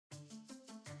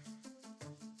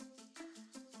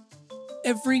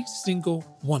Every single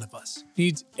one of us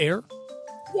needs air,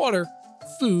 water,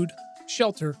 food,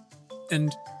 shelter,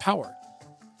 and power.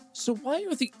 So why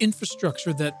are the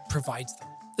infrastructure that provides them,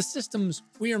 the systems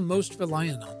we are most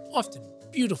reliant on, often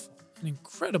beautiful and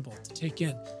incredible to take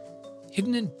in,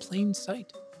 hidden in plain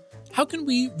sight? How can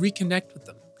we reconnect with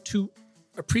them, to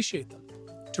appreciate them,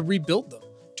 to rebuild them,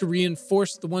 to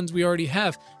reinforce the ones we already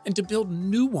have, and to build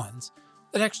new ones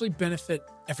that actually benefit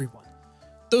everyone?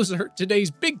 Those are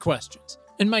today's big questions,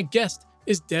 and my guest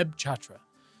is Deb Chatra.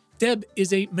 Deb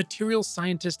is a materials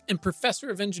scientist and professor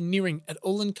of engineering at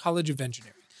Olin College of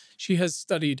Engineering. She has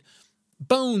studied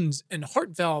bones and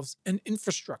heart valves and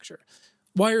infrastructure.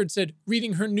 Wired said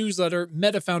reading her newsletter,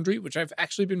 MetaFoundry, which I've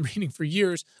actually been reading for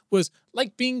years, was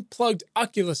like being plugged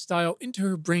Oculus style into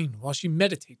her brain while she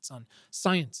meditates on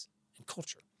science and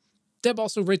culture. Deb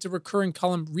also writes a recurring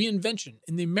column, Reinvention,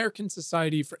 in the American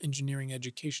Society for Engineering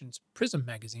Education's Prism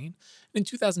magazine. In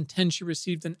 2010, she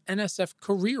received an NSF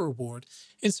Career Award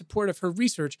in support of her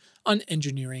research on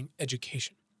engineering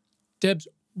education. Deb's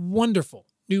wonderful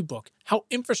new book, How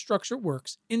Infrastructure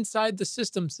Works Inside the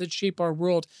Systems That Shape Our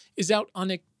World, is out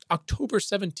on October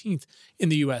 17th in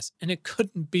the US, and it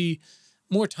couldn't be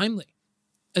more timely,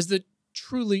 as the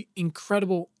truly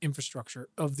incredible infrastructure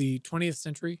of the 20th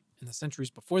century and the centuries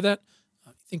before that,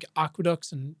 think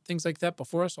aqueducts and things like that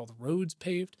before us, all the roads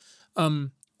paved,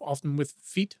 often with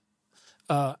feet,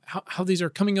 how these are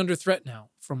coming under threat now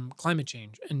from climate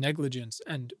change and negligence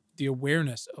and the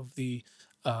awareness of the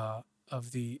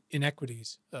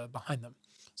inequities behind them.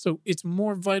 So it's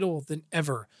more vital than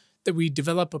ever that we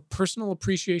develop a personal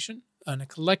appreciation and a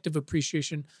collective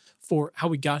appreciation for how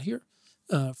we got here,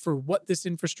 for what this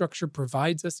infrastructure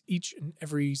provides us each and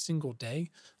every single day,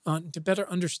 to better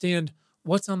understand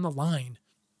what's on the line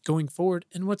going forward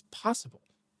and what's possible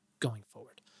going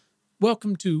forward.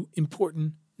 Welcome to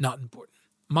Important, Not Important.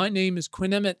 My name is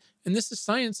Quinn Emmett, and this is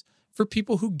Science for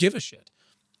People Who Give a Shit.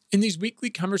 In these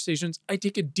weekly conversations, I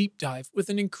take a deep dive with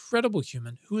an incredible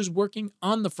human who is working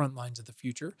on the front lines of the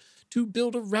future to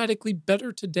build a radically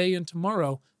better today and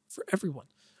tomorrow for everyone.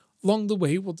 Along the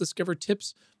way, we'll discover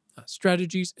tips,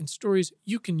 strategies, and stories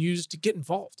you can use to get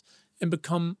involved and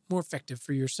become more effective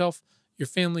for yourself, your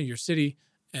family, your city,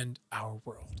 and our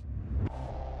world.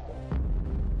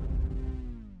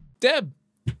 Deb,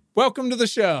 welcome to the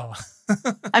show.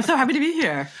 I'm so happy to be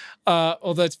here.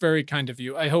 Well, that's very kind of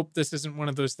you. I hope this isn't one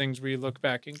of those things where you look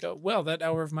back and go, well, that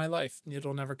hour of my life,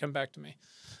 it'll never come back to me.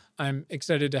 I'm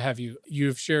excited to have you.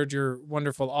 You've shared your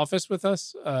wonderful office with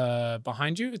us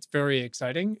behind you. It's very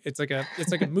exciting. It's like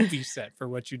a movie set for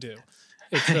what you do.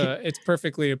 It's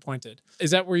perfectly appointed.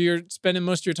 Is that where you're spending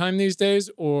most of your time these days,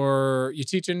 or you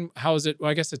teaching? How is it?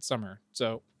 Well, I guess it's summer.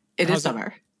 So it is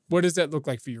summer. What does that look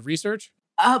like for your research?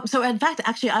 So in fact,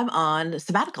 actually, I'm on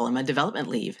sabbatical. I'm on development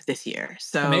leave this year.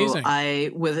 So amazing. I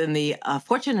was in the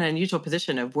fortunate and unusual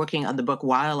position of working on the book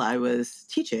while I was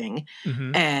teaching,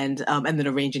 and then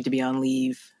arranging to be on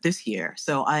leave this year.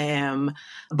 So I am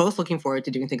both looking forward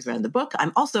to doing things around the book.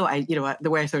 I'm also, the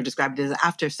way I sort of described it is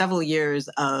after several years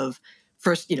of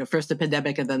first the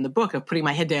pandemic and then the book, of putting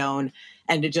my head down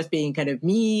and it just being kind of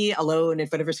me alone in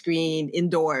front of a screen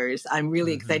indoors. I'm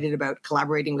really excited about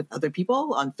collaborating with other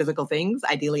people on physical things,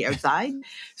 ideally outside.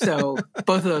 So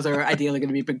both of those are ideally going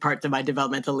to be big parts of my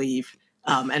developmental leave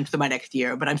and for my next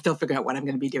year, but I'm still figuring out what I'm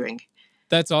going to be doing.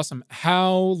 That's awesome.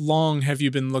 How long have you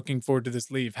been looking forward to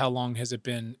this leave? How long has it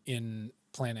been in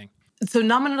planning? So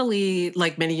nominally,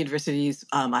 like many universities,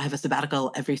 I have a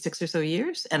sabbatical every 6 or so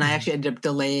years. And I actually ended up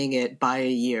delaying it by a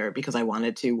year because I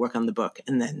wanted to work on the book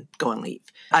and then go on leave.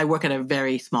 I work at a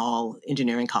very small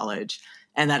engineering college.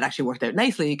 And that actually worked out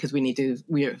nicely because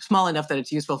we are small enough that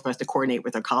it's useful for us to coordinate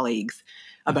with our colleagues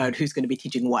about who's going to be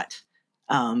teaching what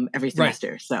every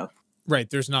semester. Right. So right.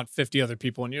 There's not 50 other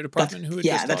people in your department who would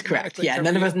just that's correct. Yeah.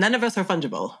 None of us are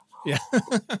fungible. Yeah.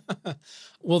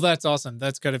 Well, that's awesome.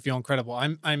 That's got to feel incredible.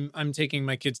 I'm taking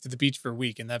my kids to the beach for a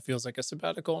week, and that feels like a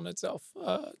sabbatical in itself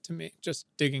to me, just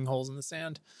digging holes in the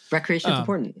sand. Recreation is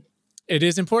important. It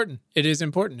is important. It is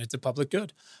important. It's a public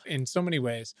good in so many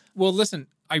ways. Well, listen,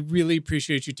 I really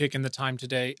appreciate you taking the time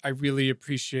today. I really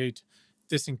appreciate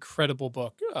this incredible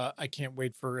book. I can't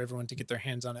wait for everyone to get their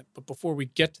hands on it. But before we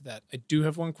get to that, I do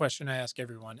have one question I ask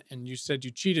everyone. And you said you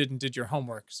cheated and did your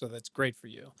homework, so that's great for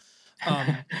you.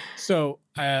 So,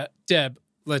 Deb,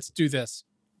 let's do this.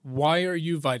 Why are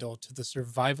you vital to the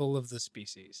survival of the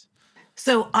species?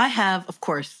 So I have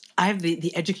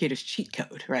the educator's cheat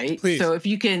code, right? Please. So if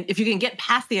you can get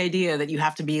past the idea that you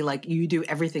have to be like, you do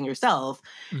everything yourself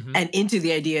and into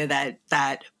the idea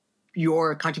that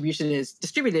your contribution is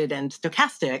distributed and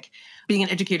stochastic, being an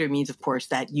educator means, of course,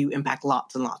 that you impact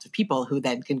lots and lots of people who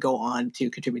then can go on to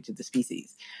contribute to the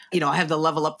species. I have the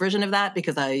level up version of that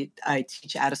because I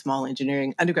teach at a small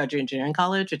undergraduate engineering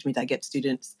college, which means I get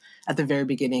students at the very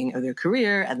beginning of their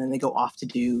career, and then they go off to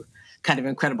do kind of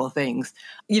incredible things.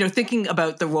 Thinking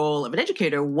about the role of an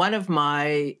educator, one of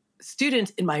my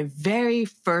students in my very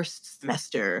first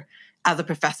semester as a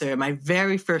professor, my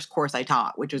very first course I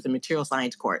taught, which was a material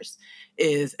science course,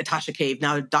 is Atasha Cave,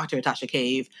 now Dr. Atasha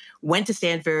Cave, went to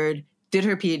Stanford, did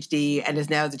her PhD, and is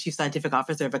now the chief scientific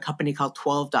officer of a company called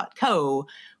 12.co,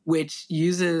 which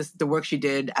uses the work she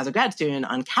did as a grad student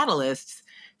on catalysts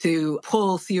to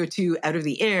pull CO2 out of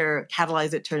the air,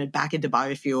 catalyze it, turn it back into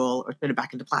biofuel, or turn it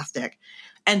back into plastic.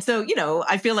 And so,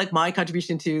 I feel like my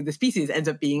contribution to the species ends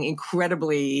up being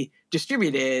incredibly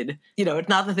distributed. It's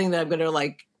not the thing that I'm going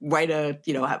to write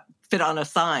fit on a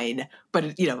sign, but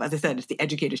as I said, it's the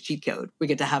educator's cheat code. We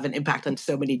get to have an impact on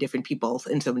so many different people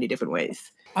in so many different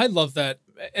ways. I love that.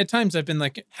 At times I've been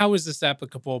like, how is this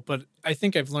applicable? But I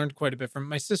think I've learned quite a bit from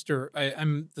my sister.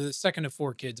 I'm the second of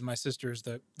 4 kids. My sister is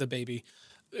the baby.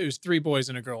 It was 3 boys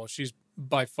and a girl. She's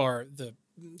by far the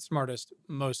smartest,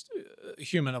 most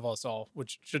human of us all,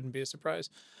 which shouldn't be a surprise.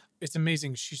 It's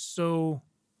amazing. She's so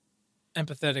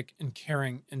empathetic and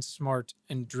caring and smart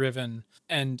and driven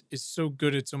and is so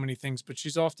good at so many things, but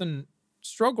she's often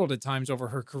struggled at times over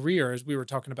her career, as we were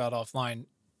talking about offline,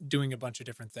 doing a bunch of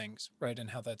different things, right?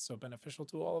 And how that's so beneficial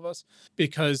to all of us,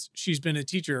 because she's been a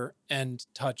teacher and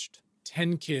touched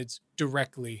 10 kids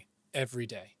directly every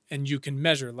day. And you can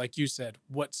measure, like you said,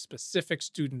 what specific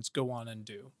students go on and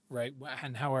do, right?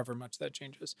 And however much that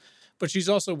changes. But she's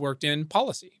also worked in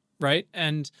policy, right?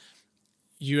 And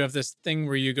you have this thing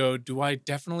where you go, do I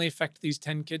definitely affect these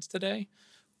 10 kids today?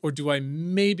 Or do I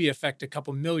maybe affect a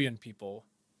couple million people,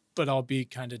 but I'll be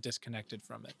kind of disconnected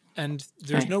from it? And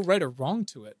there's no right or wrong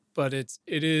to it, but it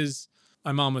is,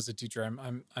 my mom was a teacher.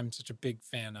 I'm such a big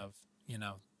fan of,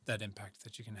 that impact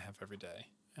that you can have every day.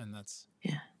 And it's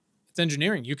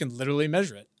engineering. You can literally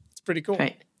measure it. It's pretty cool.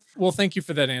 Right. Well, thank you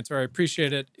for that answer. I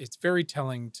appreciate it. It's very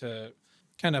telling to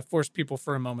kind of force people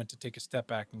for a moment to take a step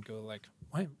back and go like,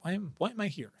 why am I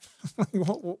here?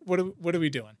 what are we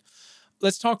doing?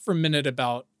 Let's talk for a minute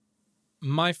about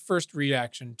my first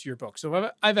reaction to your book. So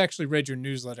I've actually read your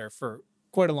newsletter for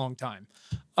quite a long time,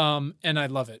 and I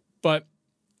love it. But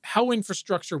How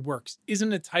Infrastructure Works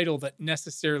isn't a title that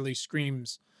necessarily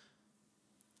screams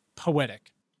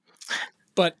poetic.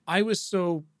 But I was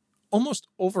so almost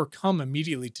overcome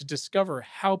immediately to discover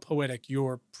how poetic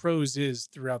your prose is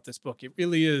throughout this book. It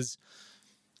really is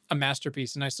a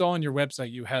masterpiece. And I saw on your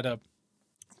website you had a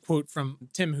quote from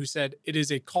Tim who said, "It is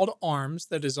a call to arms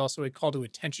that is also a call to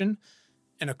attention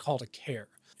and a call to care."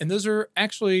 And those are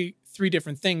actually 3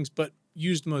 different things, but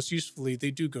used most usefully,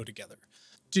 they do go together.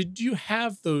 Did you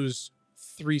have those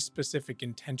 3 specific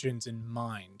intentions in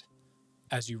mind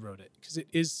as you wrote it? Because it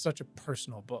is such a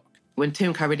personal book. When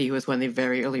Tim Carmody was one of the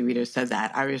very early readers said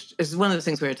that, it's one of those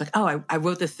things where it's like, oh, I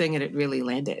wrote this thing and it really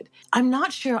landed. I'm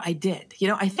not sure I did.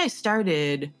 I think I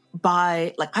started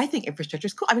by I think infrastructure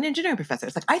is cool. I'm an engineering professor.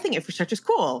 It's like, I think infrastructure is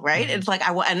cool, right? Mm-hmm. It's like,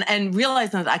 and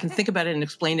realizing that I can think about it and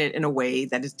explain it in a way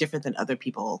that is different than other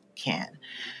people can.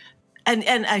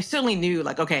 And I certainly knew,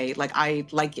 I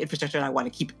like infrastructure and I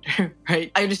want to keep it,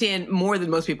 right? I understand more than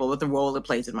most people what the role it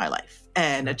plays in my life.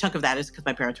 And a chunk of that is because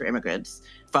my parents were immigrants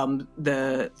from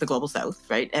the global south,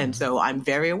 right? And so I'm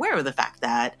very aware of the fact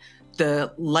that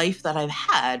the life that I've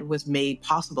had was made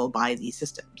possible by these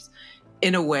systems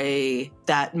in a way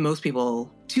that most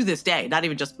people to this day, not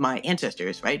even just my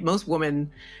ancestors, right? Most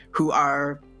women who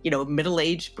are,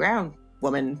 middle-aged brown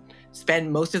women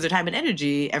spend most of their time and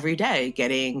energy every day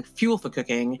getting fuel for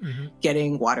cooking,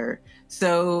 getting water.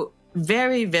 So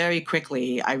very, very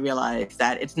quickly, I realized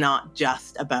that it's not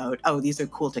just about, oh, these are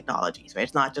cool technologies, right?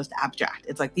 It's not just abstract.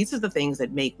 It's like, these are the things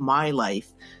that make my life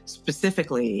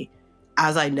specifically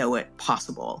as I know it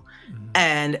possible.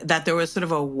 And that there was sort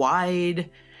of a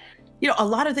wide, a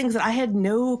lot of things that I had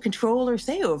no control or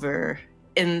say over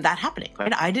in that happening,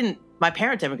 right? My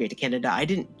parents emigrated to Canada. I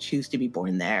didn't choose to be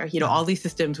born there. All these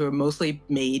systems were mostly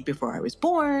made before I was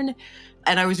born.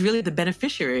 And I was really the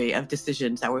beneficiary of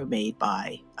decisions that were made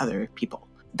by other people.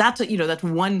 That's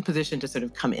one position to sort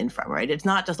of come in from, right? It's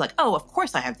not just like, oh, of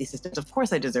course I have these systems. Of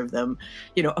course I deserve them.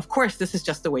 Of course this is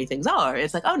just the way things are.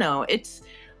 It's like, oh no, it's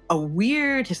a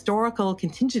weird historical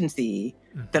contingency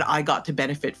that I got to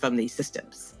benefit from these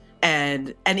systems.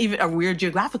 And even a weird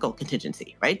geographical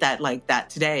contingency, right? That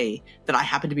today that I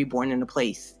happen to be born in a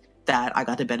place that I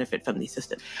got to benefit from these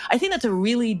systems. I think that's a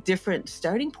really different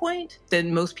starting point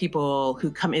than most people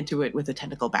who come into it with a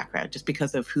technical background, just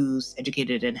because of who's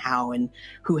educated and how and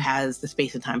who has the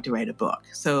space and time to write a book.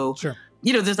 So, Sure.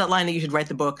 There's that line that you should write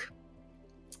the book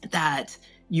that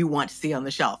you want to see on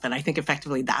the shelf. And I think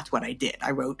effectively that's what I did. I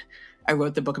wrote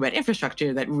the book about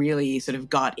infrastructure that really sort of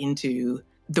got into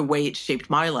the way it shaped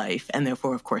my life, and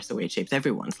therefore, of course, the way it shapes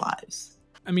everyone's lives.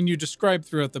 I mean, you describe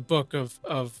throughout the book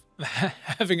of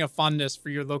having a fondness for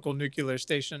your local nuclear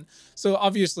station. So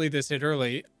obviously this hit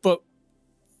early, but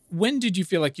when did you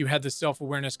feel like you had this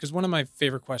self-awareness? Because one of my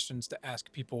favorite questions to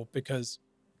ask people, because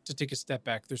to take a step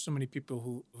back, there's so many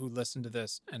people who listen to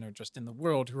this and are just in the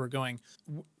world who are going,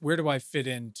 where do I fit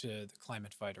into the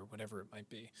climate fight or whatever it might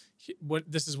be?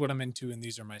 This is what I'm into and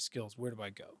these are my skills. Where do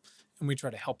I go? And we try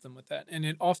to help them with that. And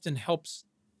it often helps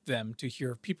them to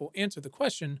hear people answer the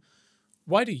question,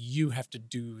 why do you have to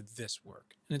do this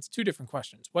work? And it's two different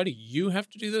questions. Why do you have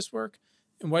to do this work?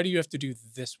 And why do you have to do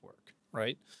this work,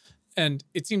 right? And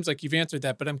it seems like you've answered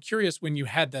that, but I'm curious when you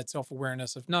had that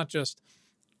self-awareness of not just,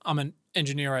 I'm an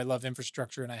engineer, I love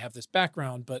infrastructure, and I have this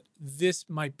background, but this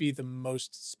might be the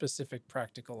most specific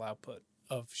practical output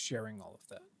of sharing all of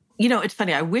that. It's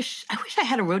funny. I wish I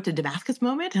had a road to Damascus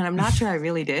moment, and I'm not sure I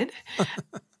really did.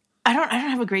 I don't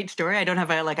have a great story. I don't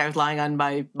have I was lying on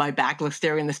my back,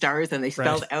 staring at the stars, and they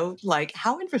spelled out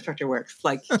how infrastructure works,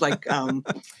 like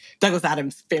Douglas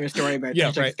Adams' famous story about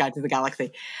Hitchhiker's Guide to the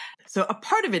Galaxy. So a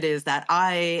part of it is that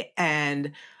I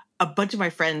and a bunch of my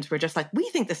friends were just like, we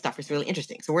think this stuff is really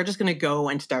interesting. So we're just going to go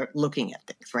and start looking at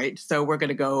things, right? So we're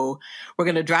going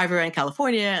to drive around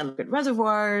California and look at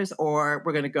reservoirs, or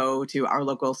we're going to go to our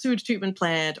local sewage treatment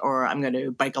plant, or I'm going to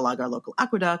bike along our local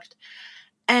aqueduct.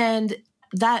 And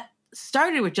that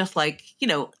started with just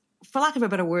for lack of a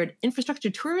better word,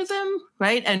 infrastructure tourism,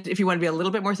 right? And if you want to be a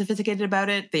little bit more sophisticated about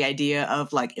it, the idea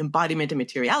of embodiment and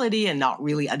materiality and not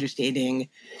really understanding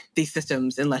these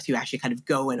systems unless you actually kind of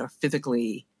go in or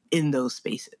physically in those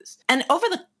spaces. And over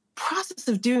the process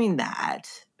of doing that,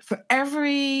 for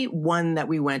every one that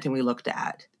we went and we looked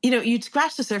at, you'd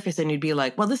scratch the surface and you'd be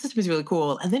like, well, this system is really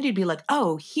cool. And then you'd be like,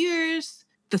 oh, here's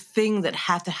the thing that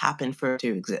had to happen for it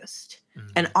to exist. Mm-hmm.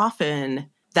 And often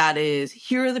that is,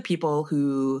 here are the people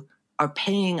who are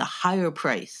paying a higher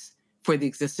price for the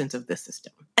existence of this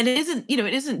system. And it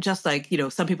isn't just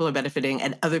some people are benefiting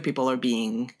and other people are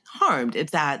being harmed.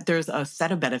 It's that there's a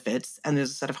set of benefits and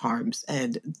there's a set of harms.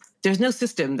 And there's no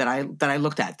system that I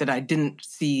looked at that I didn't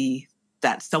see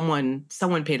that someone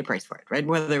paid a price for it, right?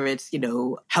 Whether it's,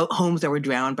 homes that were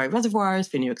drowned by reservoirs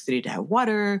for New York City to have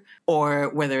water, or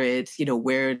whether it's,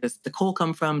 where does the coal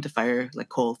come from to fire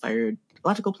coal-fired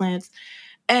electrical plants.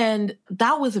 And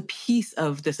that was a piece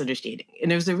of this understanding.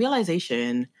 And there was a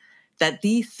realization that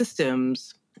these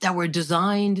systems that were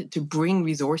designed to bring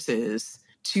resources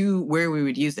to where we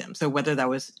would use them, so whether that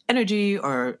was energy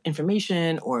or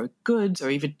information or goods or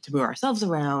even to move ourselves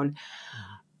around,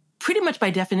 pretty much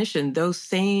by definition, those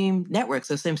same networks,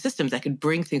 those same systems that could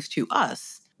bring things to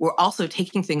us were also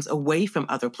taking things away from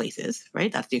other places,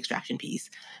 right? That's the extraction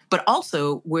piece. But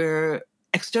also we're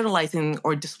externalizing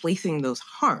or displacing those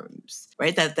harms,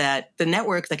 right? That the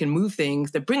networks that can move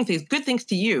things, that bring things, good things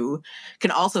to you,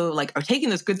 can also are taking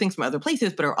those good things from other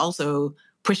places, but are also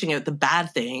pushing out the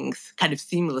bad things kind of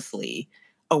seamlessly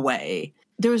away.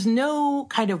 There was no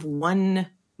kind of one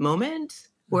moment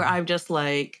where I'm just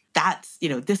like, that's,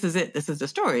 this is it. This is the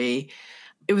story.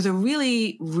 It was a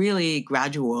really, really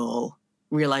gradual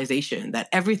realization that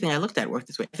everything I looked at worked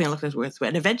this way,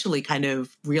 and eventually kind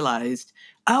of realized,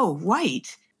 oh,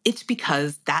 right, it's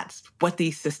because that's what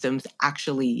these systems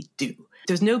actually do.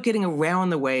 There's no getting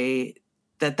around the way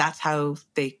that that's how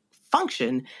they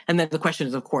function. And then the question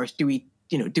is, of course, do we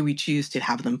choose to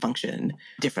have them function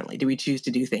differently? Do we choose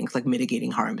to do things like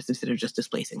mitigating harms instead of just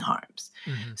displacing harms?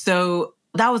 Mm-hmm. So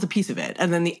that was a piece of it.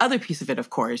 And then the other piece of it, of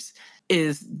course,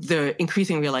 is the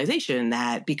increasing realization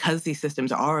that because these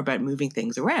systems are about moving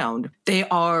things around, they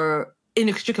are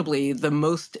inextricably the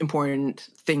most important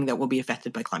thing that will be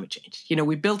affected by climate change.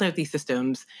 We built out these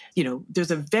systems.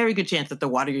 There's a very good chance that the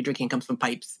water you're drinking comes from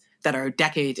pipes that are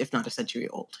decades, if not a century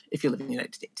old, if you live in the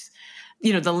United States.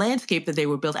 The landscape that they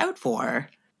were built out for,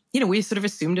 we sort of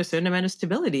assumed a certain amount of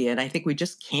stability. And I think we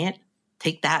just can't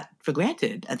take that for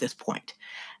granted at this point.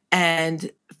 And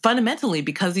fundamentally,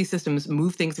 because these systems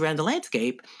move things around the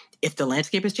landscape, if the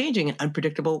landscape is changing in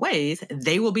unpredictable ways,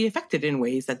 they will be affected in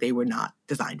ways that they were not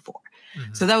designed for.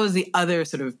 Mm-hmm. So that was the other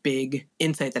sort of big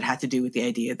insight that had to do with the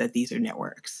idea that these are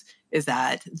networks, is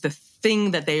that the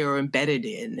thing that they are embedded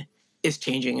in is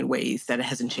changing in ways that it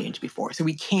hasn't changed before. So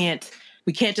we can't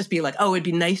we can't just be like, oh, it'd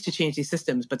be nice to change these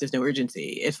systems, but there's no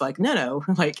urgency. It's like, no,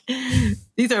 like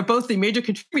these are both the major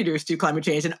contributors to climate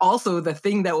change and also the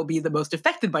thing that will be the most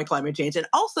affected by climate change and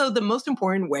also the most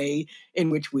important way in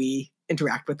which we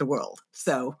interact with the world.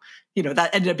 So, that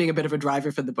ended up being a bit of a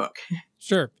driver for the book.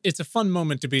 Sure. It's a fun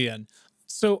moment to be in.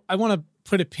 So I want to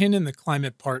put a pin in the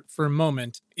climate part for a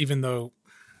moment, even though,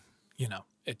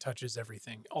 it touches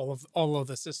everything, all of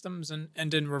the systems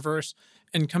and in reverse,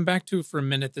 and come back to for a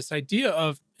minute this idea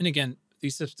of, and again,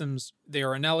 these systems, they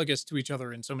are analogous to each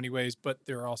other in so many ways, but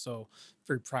there are also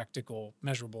very practical,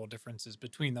 measurable differences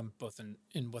between them, both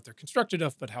in what they're constructed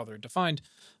of, but how they're defined,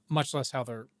 much less how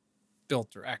they're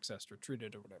built or accessed or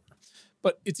treated or whatever.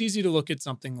 But it's easy to look at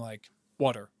something like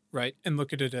water, right? And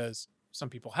look at it as some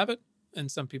people have it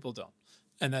and some people don't.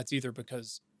 And that's either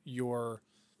because your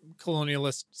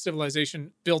colonialist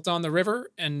civilization built on the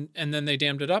river and then they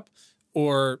dammed it up,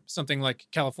 or something like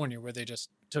California where they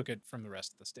just took it from the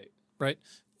rest of the state, right?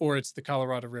 Or it's the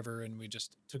Colorado River and we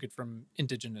just took it from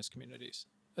indigenous communities,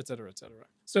 et cetera, et cetera.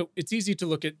 So it's easy to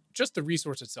look at just the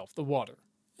resource itself, the water,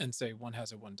 and say one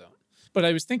has it, one don't. But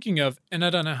I was thinking of, and I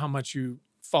don't know how much you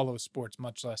follow sports,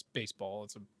 much less baseball.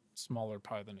 It's a smaller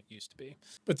pie than it used to be.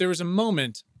 But there was a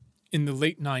moment in the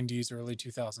late 90s, early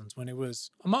 2000s, when it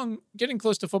was among getting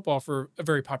close to football for a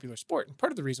very popular sport. And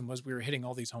part of the reason was we were hitting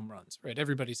all these home runs, right?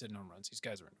 Everybody's hitting home runs. These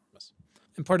guys are enormous.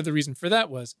 And part of the reason for that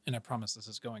was, and I promise this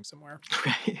is going somewhere,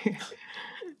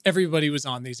 everybody was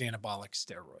on these anabolic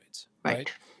steroids,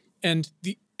 right? And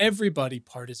the everybody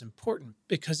part is important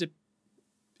because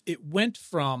it went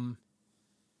from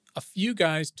a few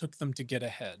guys took them to get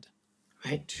ahead,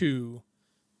 right, to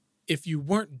if you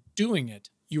weren't doing it,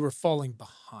 you were falling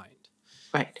behind.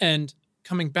 Right. And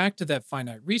coming back to that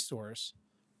finite resource,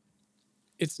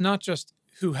 it's not just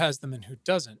who has them and who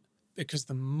doesn't, because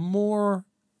the more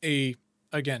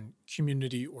again,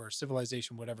 community or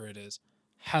civilization, whatever it is,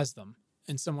 has them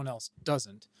and someone else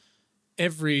doesn't,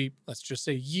 every, let's just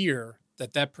say, year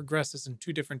that progresses in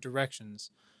two different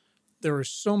directions, there are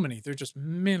they're just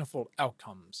manifold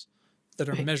outcomes that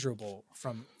are measurable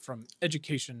from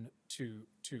education to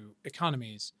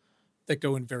economies that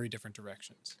go in very different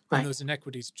directions. Right. And those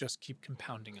inequities just keep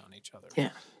compounding on each other.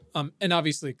 Yeah. And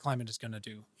obviously climate is going to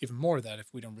do even more of that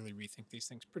if we don't really rethink these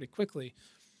things pretty quickly.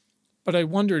 But I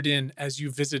wondered as you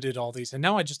visited all these, and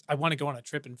now I want to go on a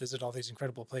trip and visit all these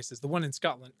incredible places. The one in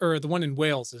Scotland, or the one in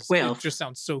Wales it just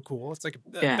sounds so cool. It's like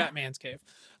a Batman's cave.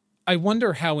 I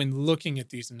wonder how in looking at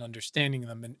these and understanding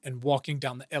them and walking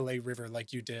down the LA River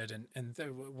like you did and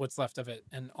what's left of it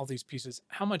and all these pieces,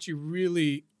 how much you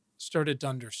really started to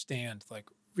understand like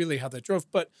really how that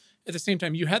drove. But at the same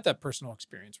time, you had that personal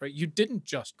experience, right? You didn't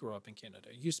just grow up in Canada.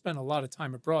 You spent a lot of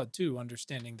time abroad too,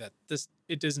 understanding that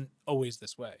it isn't always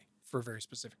this way for very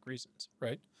specific reasons,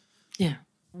 right? Yeah.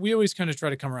 We always kind of try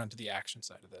to come around to the action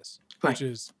side of this, right, which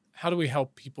is how do we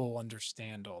help people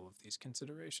understand all of these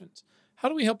considerations? How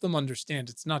do we help them understand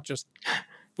it's not just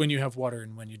when you have water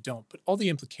and when you don't, but all the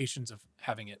implications of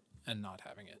having it and not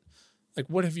having it? Like,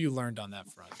 what have you learned on that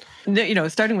front?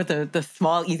 Starting with the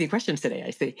small, easy questions today,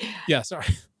 I see. Yeah, sorry.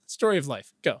 Story of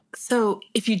life. Go. So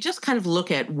if you just kind of look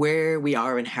at where we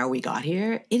are and how we got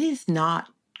here, it is not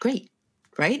great,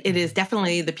 right? It is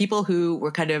definitely the people who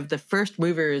were kind of the first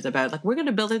movers about, like, we're going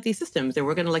to build out these systems and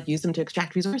we're going to, like, use them to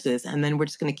extract resources. And then we're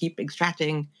just going to keep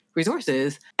extracting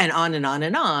resources and on and on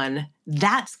and on.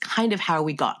 That's kind of how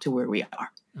we got to where we are.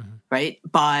 Right?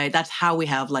 That's how we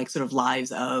have like sort of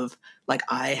lives of like,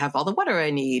 I have all the water I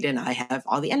need and I have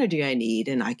all the energy I need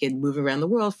and I can move around the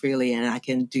world freely and I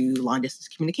can do long distance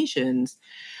communications.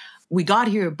 We got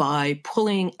here by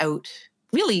pulling out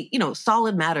really,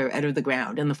 solid matter out of the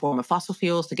ground in the form of fossil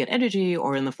fuels to get energy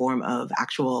or in the form of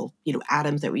actual,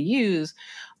 atoms that we use,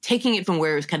 taking it from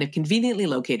where it's kind of conveniently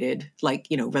located, like,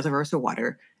 reservoirs of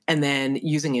water, and then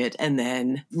using it and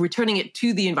then returning it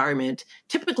to the environment,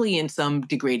 typically in some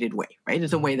degraded way, right?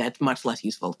 It's a way that's much less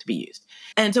useful to be used.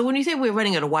 And so when we say we're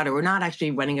running out of water, we're not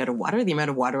actually running out of water. The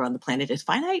amount of water on the planet is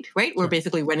finite, right? We're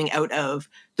basically running out of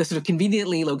the sort of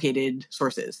conveniently located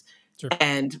sources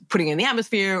and putting it in the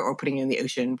atmosphere or putting it in the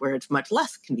ocean where it's much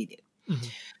less convenient.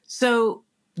 So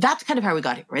that's kind of how we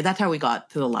got here, right? That's how we got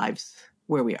to the lives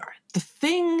where we are. The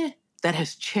thing that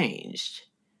has changed,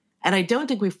 and I don't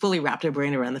think we've fully wrapped our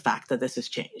brain around the fact that this has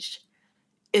changed,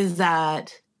 is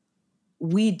that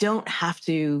we don't have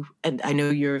to, and I know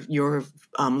your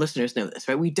listeners know this,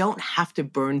 right? We don't have to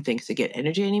burn things to get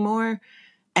energy anymore.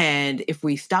 And if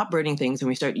we stop burning things and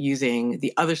we start using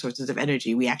the other sources of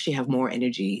energy, we actually have more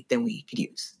energy than we could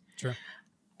use. Sure.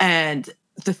 And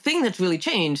the thing that's really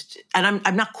changed, and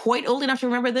I'm not quite old enough to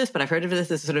remember this, but I've heard of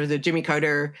this as sort of the Jimmy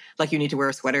Carter, like you need to wear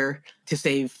a sweater to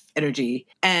save energy.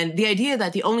 And the idea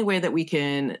that the only way that we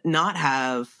can not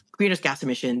have greenhouse gas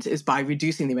emissions is by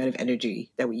reducing the amount of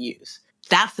energy that we use.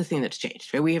 That's the thing that's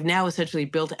changed, right? We have now essentially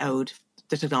built out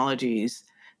the technologies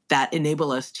that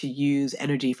enable us to use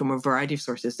energy from a variety of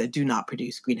sources that do not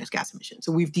produce greenhouse gas emissions.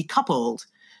 So we've decoupled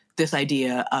this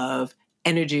idea of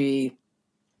energy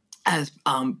as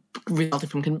resulting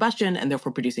from combustion and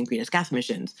therefore producing greenhouse gas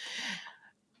emissions.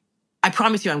 I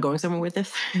promise you I'm going somewhere with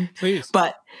this. Please.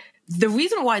 But the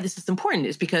reason why this is important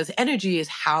is because energy is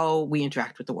how we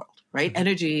interact with the world, right? Mm-hmm.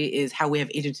 Energy is how we have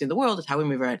agency in the world. It's how we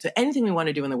move around. So anything we want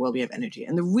to do in the world, we have energy.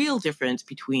 And the real difference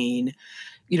between,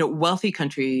 wealthy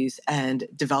countries and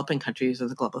developing countries of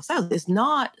the global south is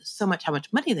not so much how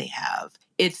much money they have.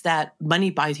 It's that money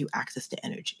buys you access to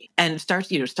energy. And it starts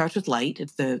with light.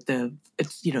 It's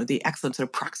the excellent sort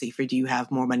of proxy for do you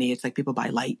have more money? It's like people buy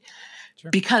light.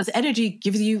 Sure. Because energy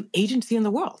gives you agency in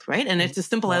the world, right? And it's as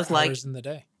simple as like hours in the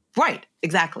day. Right,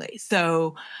 exactly.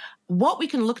 So what we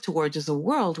can look towards is a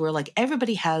world where like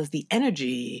everybody has the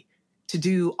energy to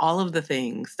do all of the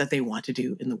things that they want to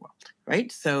do in the world,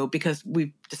 right? So because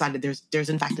we've decided there's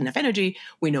in fact enough energy,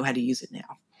 we know how to use it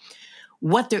now.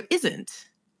 What there isn't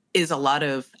is a lot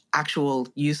of actual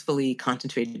usefully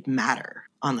concentrated matter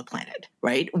on the planet,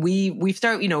 right? We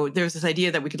start, there's this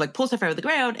idea that we could like pull stuff out of the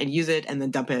ground and use it and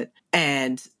then dump it.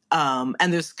 And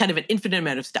there's kind of an infinite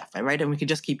amount of stuff, right? And we could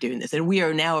just keep doing this. And we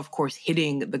are now, of course,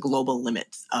 hitting the global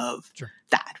limits of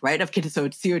that, right? So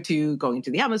it's CO2 going into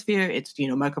the atmosphere. It's,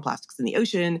 microplastics in the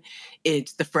ocean.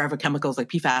 It's the forever chemicals like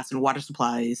PFAS and water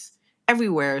supplies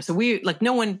everywhere. So we sort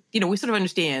of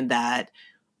understand that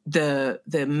the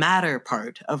matter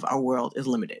part of our world is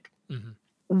limited. Mm-hmm.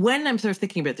 When I'm sort of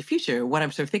thinking about the future, what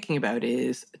I'm sort of thinking about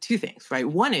is two things, right?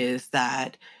 One is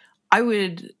that I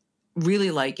would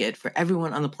really like it for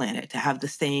everyone on the planet to have the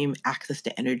same access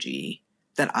to energy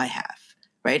that I have,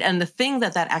 right? And the thing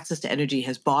that access to energy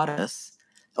has bought us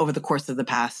over the course of the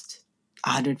past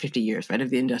 150 years, right, of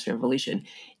the Industrial Revolution,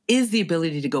 is the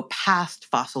ability to go past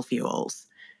fossil fuels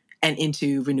and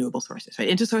into renewable sources, right?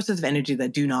 Into sources of energy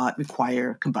that do not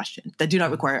require combustion, that do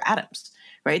not require atoms,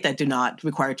 right? That do not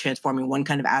require transforming one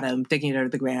kind of atom, digging it out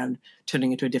of the ground,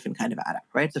 turning it into a different kind of atom,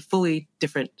 right? It's a fully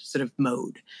different sort of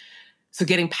mode. So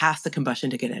getting past the combustion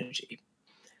to get energy.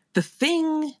 The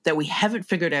thing that we haven't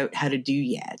figured out how to do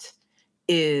yet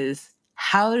is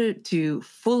how to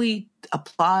fully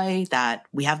apply that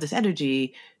we have this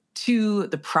energy to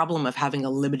the problem of having a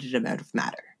limited amount of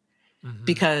matter. Mm-hmm.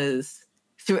 Because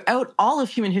throughout all of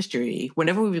human history,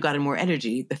 whenever we've gotten more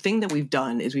energy, the thing that we've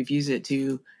done is we've used it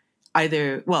to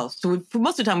for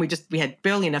most of the time we had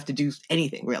barely enough to do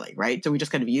anything really, right? So we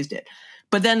just kind of used it.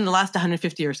 But then in the last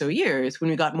 150 or so years, when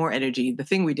we got more energy, the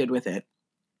thing we did with it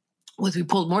was we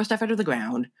pulled more stuff out of the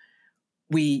ground,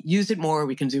 we used it more,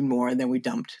 we consumed more, and then we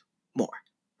dumped more,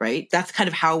 right? That's kind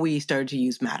of how we started to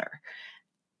use matter.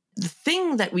 The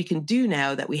thing that we can do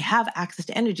now that we have access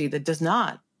to energy that does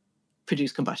not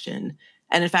produce combustion,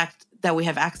 and in fact, that we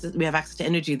have access to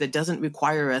energy that doesn't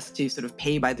require us to sort of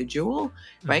pay by the joule,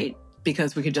 right?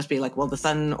 Because we could just be like, well, the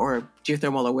sun or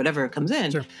geothermal or whatever comes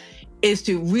in, is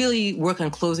to really work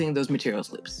on closing those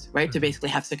materials loops, right? To basically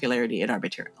have circularity in our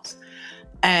materials.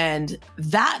 And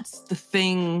that's the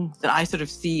thing that I sort of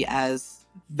see as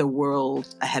the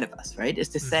world ahead of us, right? Is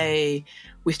to say,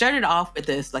 we started off with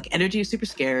this, like energy is super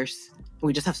scarce.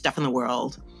 We just have stuff in the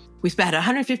world. We spent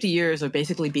 150 years of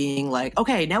basically being like,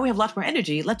 okay, now we have lots more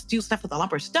energy. Let's do stuff with a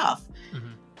lot more stuff. Mm-hmm.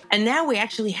 And now we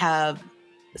actually have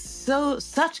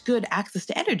such good access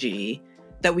to energy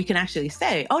that we can actually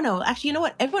say, oh no, actually, you know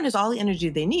what? Everyone has all the energy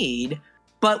they need,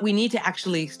 but we need to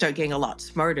actually start getting a lot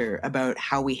smarter about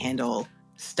how we handle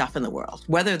stuff in the world.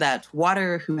 Whether that's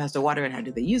water, who has the water and how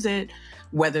do they use it?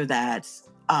 Whether that's,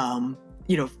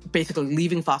 basically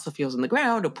leaving fossil fuels in the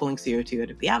ground or pulling CO2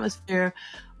 out of the atmosphere,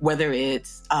 whether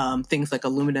it's things like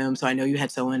aluminum. So I know you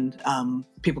had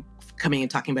people coming and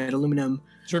talking about aluminum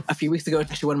a few weeks ago.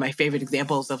 It's actually one of my favorite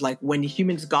examples of like when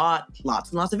humans got lots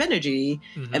and lots of energy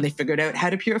and they figured out how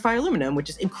to purify aluminum, which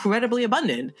is incredibly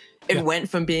abundant. It went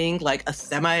from being like a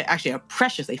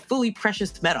fully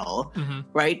precious metal,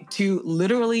 right, to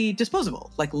literally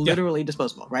disposable,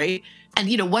 disposable, right?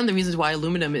 And, one of the reasons why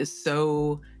aluminum is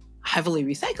so heavily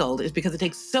recycled is because it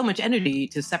takes so much energy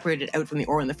to separate it out from the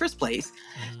ore in the first place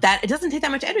that it doesn't take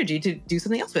that much energy to do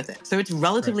something else with it. So it's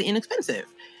relatively inexpensive.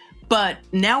 But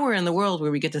now we're in the world where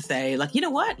we get to say, like, you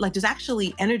know what? Like, there's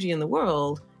actually energy in the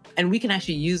world, and we can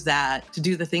actually use that to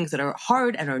do the things that are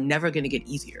hard and are never going to get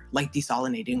easier, like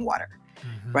desalinating water,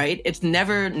 right? It's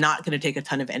never not going to take a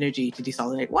ton of energy to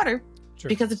desalinate water.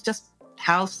 because it's just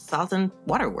how salt and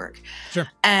water work. Sure.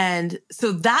 And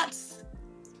so that's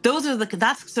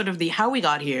sort of the how we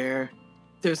got here.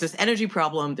 There's this energy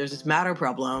problem, there's this matter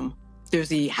problem, there's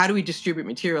the how do we distribute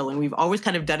material, and we've always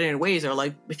kind of done it in ways that are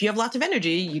like, if you have lots of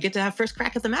energy, you get to have first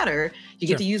crack at the matter, you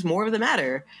get to use more of the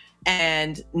matter.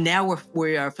 And now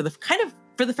we are for the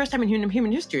first time in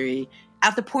human history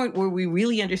at the point where we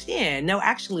really understand, no,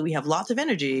 actually we have lots of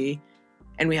energy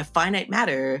and we have finite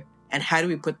matter, and how do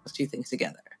we put those two things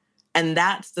together? And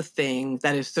that's the thing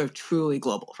that is so truly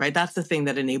global, right? That's the thing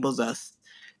that enables us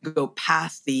to go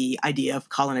past the idea of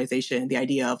colonization, the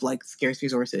idea of like scarce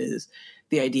resources,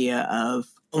 the idea of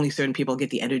only certain people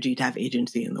get the energy to have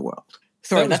agency in the world.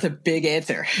 Sorry, that's a big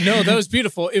answer. No, that was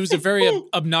beautiful. It was a very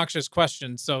obnoxious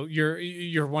question. So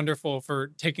you're wonderful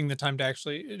for taking the time to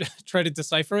actually try to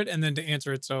decipher it and then to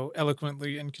answer it so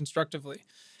eloquently and constructively.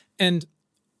 And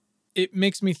it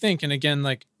makes me think, and again,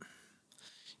 like,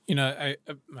 you know, I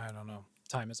don't know,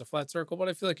 time is a flat circle, but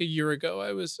I feel like a year ago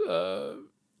I was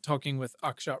talking with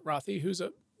Akshat Rathi, who's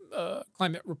a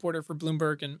climate reporter for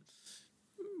Bloomberg, and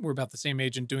we're about the same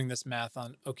age and doing this math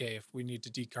on, okay, if we need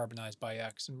to decarbonize by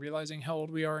X, and realizing how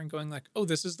old we are and going like, oh,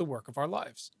 this is the work of our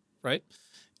lives, right?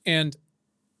 And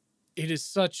it is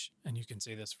such, and you can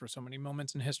say this for so many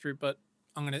moments in history, but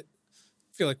I'm going to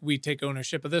feel like we take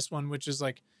ownership of this one, which is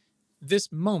like,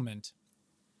 this moment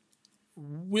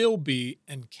will be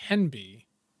and can be,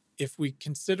 if we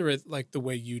consider it like the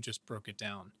way you just broke it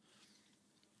down,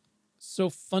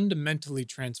 so fundamentally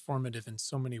transformative in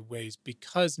so many ways,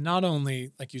 because not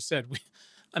only, like you said,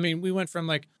 we went from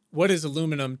like, what is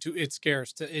aluminum to it's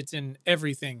scarce to it's in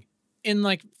everything in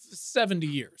like 70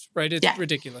 years, right? It's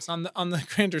ridiculous. On the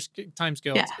grander time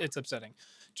scale, it's upsetting.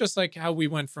 Just like how we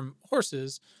went from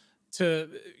horses to,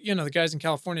 you know, the guys in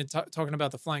California talking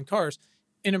about the flying cars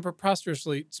in a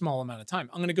preposterously small amount of time.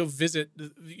 I'm going to go visit,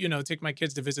 take my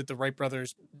kids to visit the Wright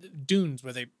brothers dunes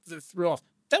where they threw off.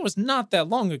 That was not that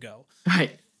long ago.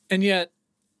 Right. And yet,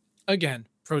 again,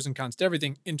 pros and cons to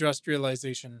everything.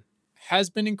 Industrialization has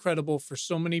been incredible for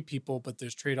so many people, but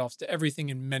there's trade-offs to everything,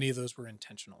 and many of those were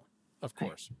intentional, of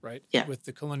course, right? Yeah. With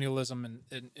the colonialism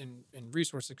and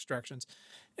resource extractions.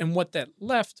 And what that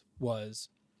left was,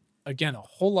 again, a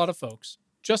whole lot of folks,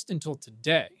 just until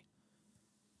today,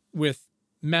 with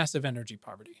massive energy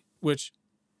poverty, which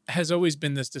has always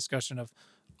been this discussion of,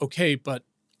 okay, but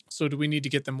so do we need to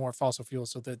get them more fossil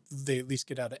fuels so that they at least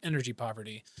get out of energy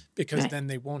poverty? Because then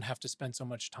they won't have to spend so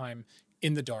much time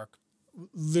in the dark,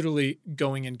 literally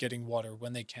going and getting water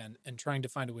when they can and trying to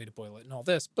find a way to boil it and all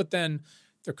this. But then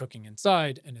they're cooking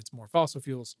inside and it's more fossil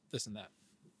fuels, this and that.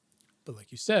 But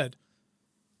like you said,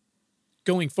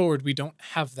 going forward, we don't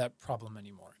have that problem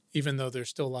anymore, even though there's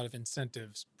still a lot of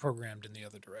incentives programmed in the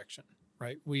other direction,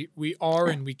 right? We are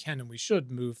and we can and we should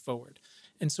move forward.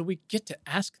 And so we get to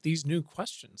ask these new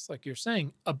questions, like you're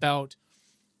saying, about,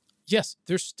 yes,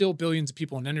 there's still billions of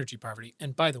people in energy poverty.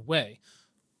 And by the way,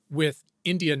 with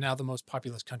India now the most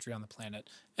populous country on the planet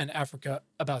and Africa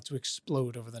about to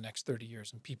explode over the next 30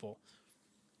 years in people,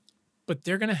 but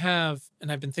they're going to have,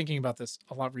 and I've been thinking about this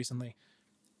a lot recently,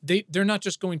 they're not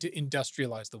just going to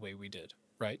industrialize the way we did,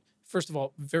 right? First of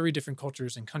all, very different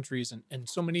cultures and countries and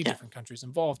so many different countries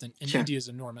involved. And India is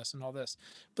enormous and all this.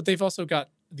 But they've also got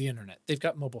the internet. They've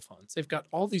got mobile phones. They've got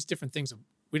all these different things that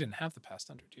we didn't have the past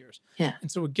 100 years. Yeah. And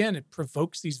so, again, it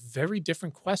provokes these very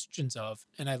different questions of,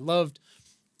 and I loved,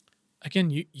 again,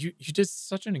 you did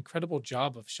such an incredible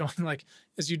job of showing, like,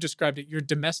 as you described it, your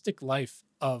domestic life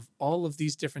of all of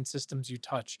these different systems you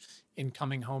touch in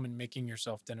coming home and making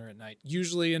yourself dinner at night,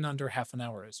 usually in under half an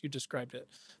hour, as you described it.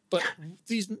 But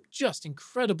these just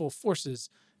incredible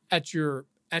forces at your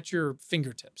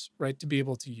fingertips, right, to be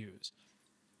able to use.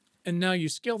 And now you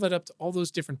scale that up to all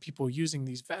those different people using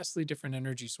these vastly different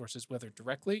energy sources, whether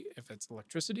directly, if it's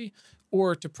electricity,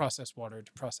 or to process water,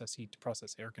 to process heat, to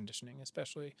process air conditioning,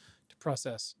 especially to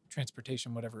process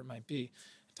transportation, whatever it might be,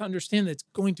 to understand that it's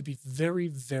going to be very,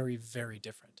 very, very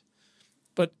different.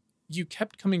 But you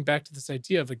kept coming back to this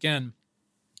idea of, again,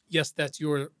 yes, that's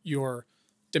your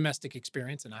domestic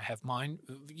experience, and I have mine,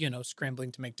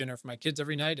 scrambling to make dinner for my kids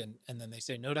every night, and then they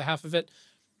say no to half of it.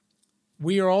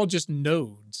 We are all just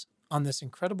nodes on this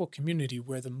incredible community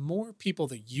where the more people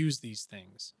that use these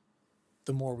things,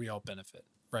 the more we all benefit,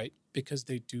 right? Because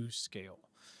they do scale.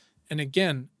 And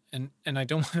again, and I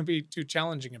don't want to be too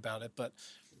challenging about it, but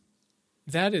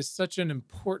that is such an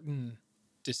important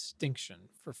distinction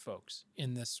for folks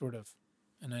in this sort of,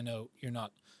 and I know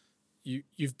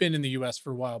you've been in the US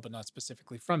for a while, but not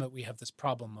specifically from it. We have this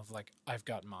problem of like, I've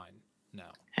got mine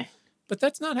now. But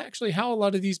that's not actually how a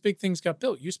lot of these big things got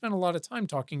built. You spent a lot of time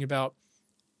talking about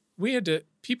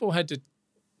people had to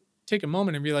take a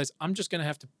moment and realize I'm just going to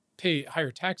have to pay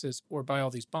higher taxes or buy all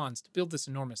these bonds to build this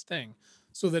enormous thing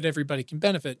so that everybody can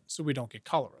benefit so we don't get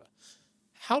cholera.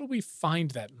 How do we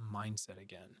find that mindset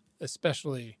again,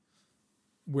 especially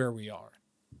where we are?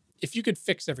 If you could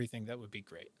fix everything, that would be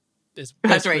great.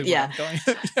 That's right. Yeah.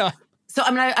 Yeah. So, I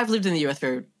mean, I've lived in the U.S.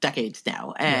 for decades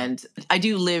now, and I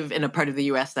do live in a part of the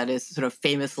U.S. that is sort of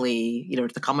famously,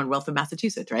 it's the Commonwealth of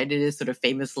Massachusetts, right? It is sort of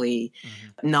famously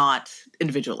not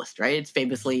individualist, right? It's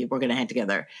famously, we're going to hang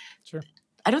together. Sure.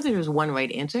 I don't think there's one right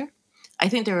answer. I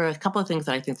think there are a couple of things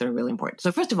that I think that are really important.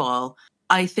 So first of all,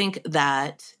 I think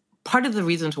that part of the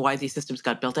reasons why these systems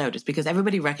got built out is because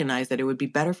everybody recognized that it would be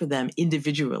better for them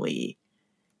individually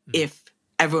if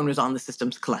everyone was on the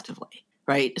systems collectively,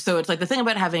 right? So it's like the thing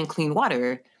about having clean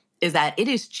water is that it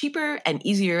is cheaper and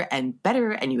easier and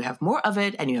better, and you have more of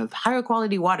it, and you have higher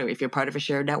quality water if you're part of a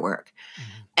shared network.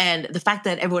 And the fact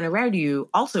that everyone around you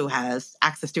also has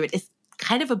access to it is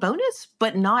kind of a bonus,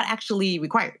 but not actually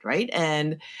required, right?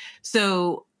 And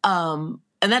so, and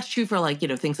that's true for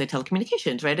things like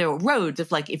telecommunications, right? Or roads.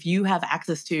 If you have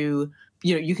access to,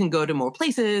 you can go to more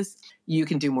places, you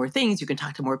can do more things, you can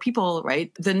talk to more people,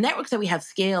 right? The networks that we have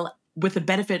scale with the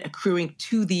benefit accruing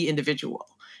to the individual.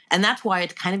 And that's why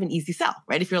it's kind of an easy sell,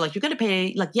 right? If you're you're going to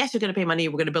pay, yes, you're going to pay money,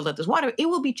 we're going to build out this water, it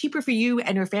will be cheaper for you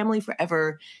and your family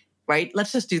forever, right?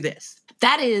 Let's just do this.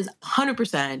 That is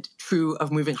 100% true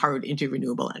of moving hard into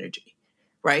renewable energy,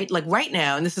 right? Right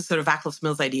now, and this is sort of Vaclav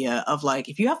Smil's idea of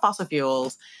if you have fossil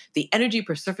fuels, the energy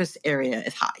per surface area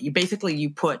is high. You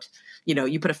put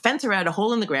a fence around a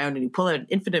hole in the ground and you pull out an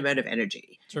infinite amount of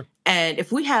energy. Sure. And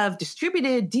if we have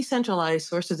distributed, decentralized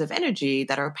sources of energy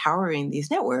that are powering these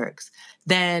networks,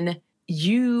 then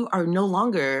you are no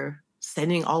longer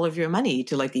sending all of your money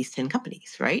to these 10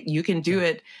 companies, right? You can do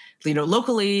it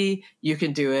locally. You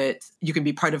can do it. You can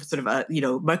be part of sort of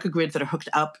microgrids that are hooked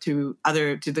up to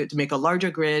to make a larger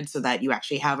grid so that you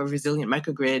actually have a resilient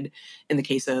microgrid in the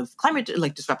case of climate,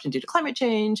 disruption due to climate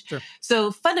change. Sure.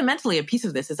 So fundamentally, a piece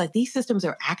of this is these systems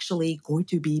are actually going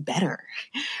to be better.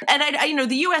 And I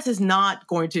the U.S. is not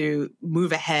going to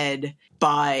move ahead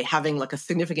by having a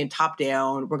significant top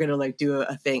down. We're going to do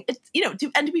a thing. It's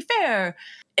and to be fair,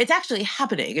 it's actually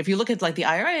happening. If you look at the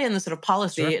IRA and the sort of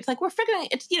policy, Sure. it's we're figuring.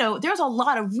 It's there's a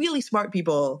lot of really smart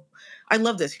people. I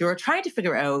love this, who are trying to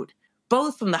figure out,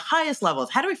 both from the highest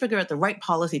levels, how do we figure out the right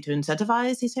policy to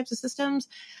incentivize these types of systems,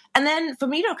 and then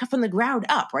from the ground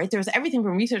up, right? There's everything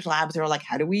from research labs that are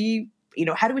how do we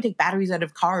take batteries out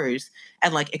of cars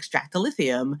and extract the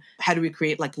lithium? How do we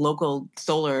create local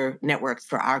solar networks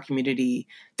for our community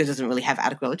that doesn't really have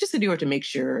adequate electricity, or to make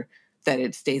sure that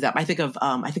it stays up? I think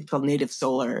it's called Native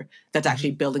Solar, that's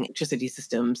actually building electricity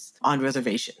systems on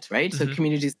reservations, right? So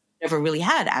communities never really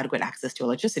had adequate access to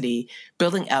electricity,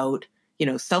 building out,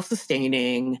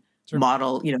 self-sustaining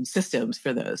model, systems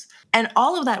for those. And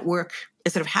all of that work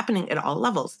is sort of happening at all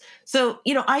levels. So,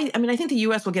 I think the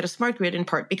US will get a smart grid in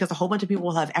part because a whole bunch of people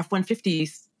will have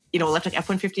F-150s, electric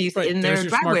F-150s in their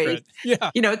driveway.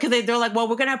 Yeah. Because they're well,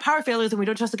 we're going to have power failures and we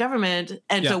don't trust the government.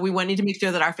 And so we need to make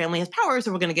sure that our family has power.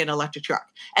 So we're going to get an electric truck.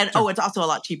 And it's also a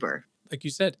lot cheaper. Like you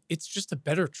said, it's just a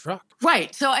better truck.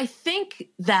 Right. So I think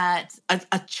that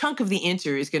a chunk of the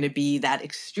answer is going to be that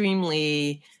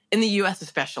extremely, in the US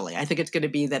especially, I think it's going to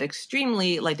be that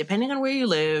extremely, depending on where you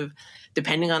live,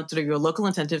 depending on sort of your local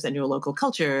incentives and your local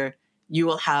culture, you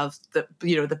will have the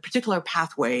particular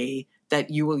pathway that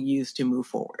you will use to move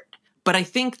forward. But I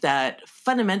think that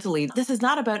fundamentally, this is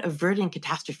not about averting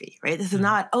catastrophe, right? This is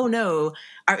not, oh no,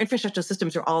 our infrastructure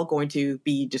systems are all going to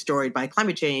be destroyed by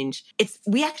climate change.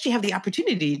 We actually have the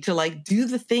opportunity to do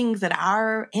the things that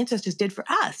our ancestors did for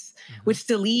us, which is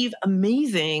to leave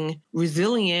amazing,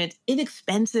 resilient,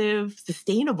 inexpensive,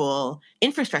 sustainable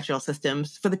infrastructural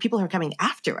systems for the people who are coming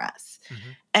after us.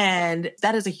 And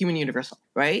that is a human universal,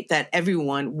 right? That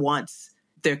everyone wants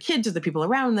their kids or the people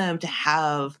around them to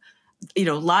have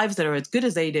lives that are as good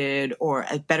as they did or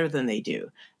as better than they do.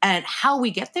 And how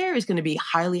we get there is going to be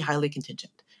highly, highly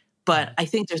contingent. But I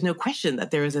think there's no question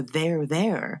that there is a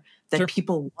there that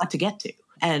people want to get to.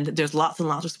 And there's lots and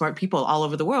lots of smart people all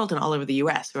over the world and all over the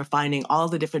US who are finding all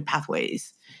the different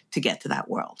pathways to get to that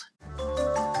world.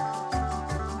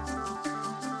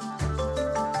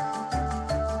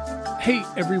 Hey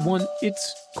everyone,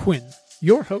 it's Quinn,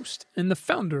 your host and the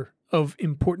founder of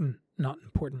Important Not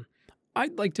Important.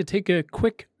 I'd like to take a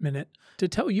quick minute to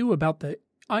tell you about the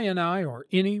INI or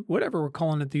INI, whatever we're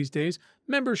calling it these days,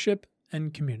 membership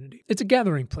and community. It's a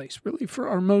gathering place, really, for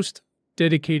our most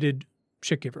dedicated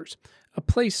shit givers, a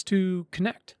place to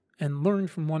connect and learn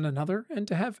from one another and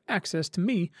to have access to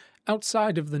me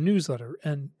outside of the newsletter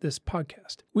and this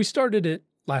podcast. We started it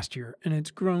last year, and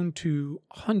it's grown to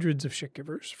hundreds of shit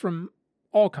givers from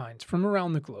all kinds, from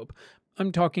around the globe.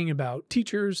 I'm talking about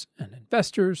teachers and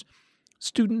investors,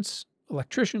 students,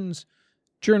 electricians,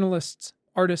 journalists,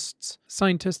 artists,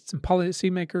 scientists, and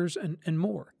policymakers, and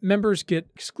more. Members get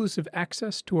exclusive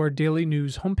access to our daily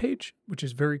news homepage, which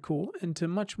is very cool, and to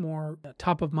much more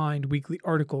top-of-mind weekly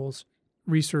articles,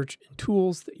 research, and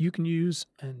tools that you can use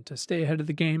and to stay ahead of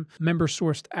the game,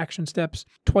 member-sourced action steps,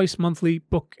 twice monthly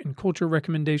book and culture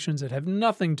recommendations that have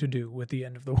nothing to do with the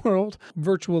end of the world,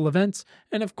 virtual events,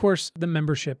 and of course, the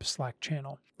membership Slack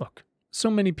channel. Look, so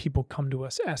many people come to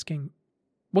us asking,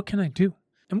 what can I do?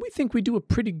 And we think we do a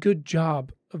pretty good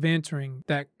job of answering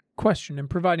that question and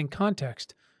providing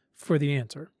context for the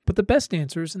answer. But the best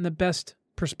answers and the best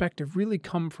perspective really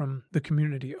come from the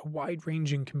community, a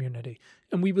wide-ranging community.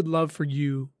 And we would love for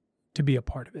you to be a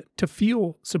part of it, to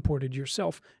feel supported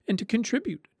yourself, and to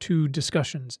contribute to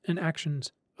discussions and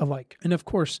actions alike. And of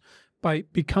course, by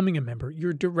becoming a member,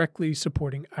 you're directly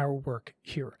supporting our work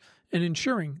here and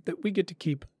ensuring that we get to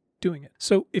keep doing it.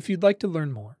 So if you'd like to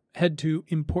learn more, head to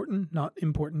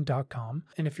importantnotimportant.com.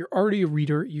 And if you're already a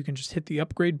reader, you can just hit the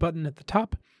upgrade button at the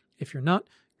top. If you're not,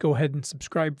 go ahead and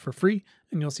subscribe for free,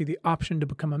 and you'll see the option to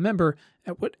become a member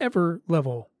at whatever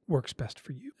level works best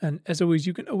for you. And as always,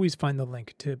 you can always find the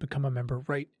link to become a member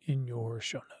right in your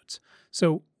show notes.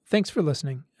 So thanks for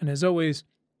listening. And as always,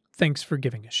 thanks for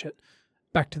giving a shit.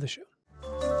 Back to the show.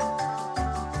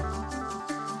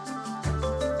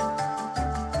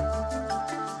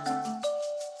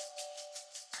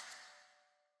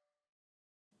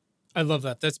 I love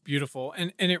that. That's beautiful.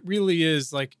 And it really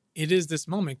is like, it is this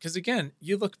moment. Because again,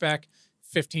 you look back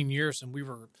 15 years and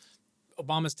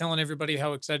Obama's telling everybody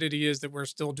how excited he is that we're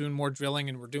still doing more drilling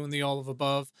and we're doing the all of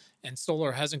above, and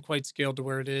solar hasn't quite scaled to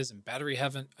where it is, and battery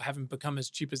haven't become as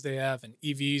cheap as they have, and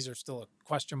EVs are still a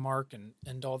question mark,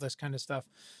 and all this kind of stuff.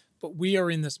 But we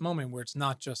are in this moment where it's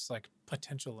not just like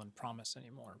potential and promise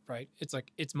anymore, right? It's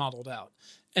like it's modeled out.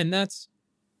 And that's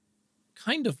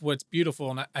kind of what's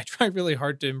beautiful. And I try really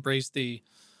hard to embrace the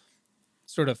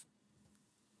sort of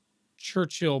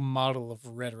Churchill model of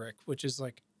rhetoric, which is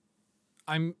like,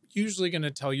 I'm usually going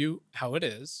to tell you how it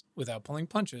is without pulling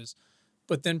punches,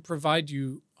 but then provide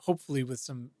you hopefully with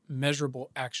some measurable,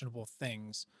 actionable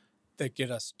things that get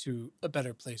us to a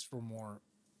better place for more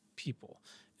people.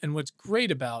 And what's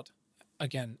great about,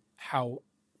 again, how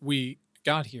we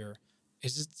got here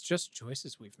is it's just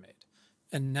choices we've made.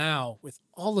 And now with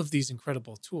all of these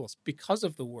incredible tools, because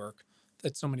of the work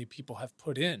that so many people have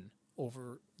put in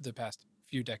over the past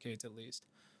few decades at least,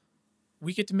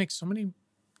 we get to make so many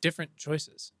different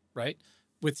choices, right?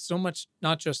 With so much,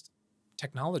 not just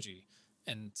technology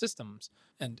and systems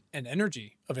and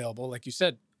energy available, like you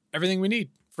said, everything we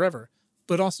need forever,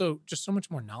 but also just so much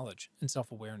more knowledge and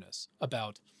self-awareness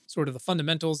about sort of the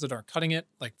fundamentals that are cutting it,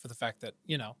 like for the fact that,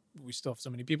 we still have so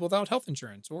many people without health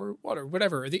insurance or water,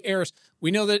 whatever, or the airs.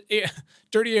 We know that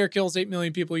dirty air kills 8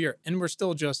 million people a year, and we're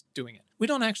still just doing it. We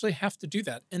don't actually have to do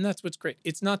that, and that's what's great.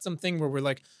 It's not something where we're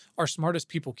like, our smartest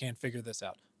people can't figure this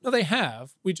out. No, they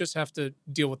have. We just have to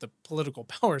deal with the political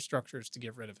power structures to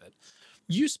get rid of it.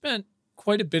 You spent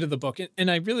quite a bit of the book,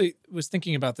 and I really was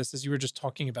thinking about this as you were just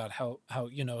talking about how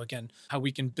again, how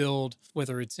we can build,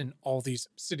 whether it's in all these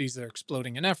cities that are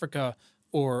exploding in Africa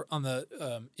or on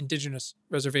the indigenous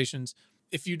reservations.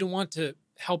 If you don't want to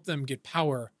help them get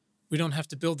power, we don't have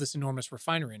to build this enormous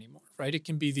refinery anymore, right? It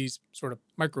can be these sort of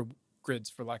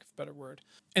microgrids, for lack of a better word.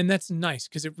 And that's nice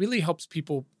because it really helps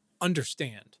people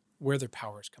understand where their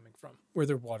power is coming from, where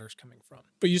their water is coming from.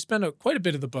 But you spend quite a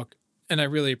bit of the book, and I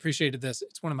really appreciated this.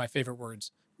 It's one of my favorite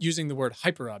words, using the word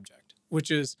hyperobject, which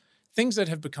is things that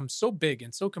have become so big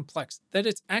and so complex that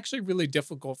it's actually really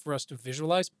difficult for us to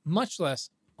visualize, much less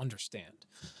understand.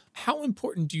 How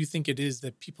important do you think it is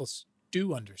that people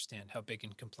do understand how big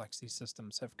and complex these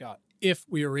systems have got if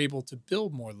we are able to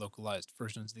build more localized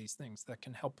versions of these things that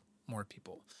can help more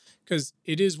people? Because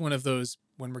it is one of those,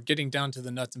 when we're getting down to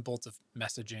the nuts and bolts of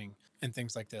messaging and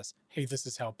things like this, hey, this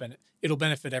is how it'll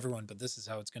benefit everyone, but this is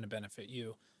how it's going to benefit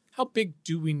you. How big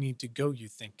do we need to go, you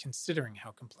think, considering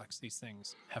how complex these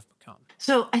things have become?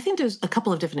 So I think there's a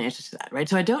couple of different answers to that, right?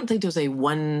 So I don't think there's a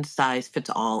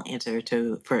one-size-fits-all answer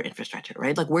for infrastructure,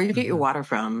 right? Like where you get your water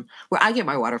from, where I get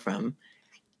my water from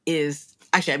is,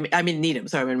 actually, I'm in Needham,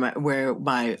 so I'm in where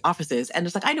my office is, and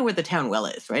it's like, I know where the town well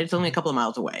is, right? It's only a couple of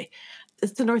miles away.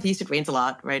 It's the Northeast, it rains a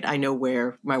lot, right? I know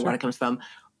where my water comes from.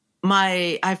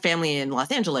 I have family in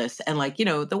Los Angeles, and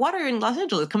the water in Los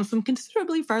Angeles comes from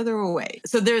considerably farther away.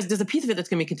 So there's a piece of it that's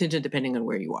going to be contingent depending on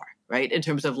where you are, right? In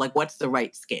terms of like, what's the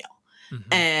right scale?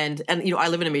 And I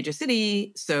live in a major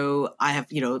city, so I have,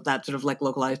 that sort of like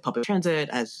localized public transit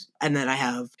and then I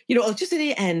have,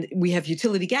 electricity, and we have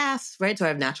utility gas, right? So I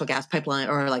have natural gas pipeline,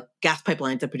 or like gas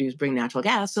pipelines that bring natural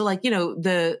gas. So like,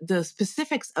 the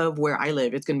specifics of where I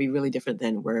live, it's going to be really different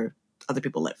than where other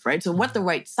people live, right? So what the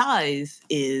right size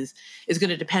is going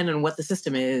to depend on what the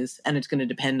system is, and it's going to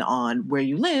depend on where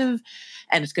you live,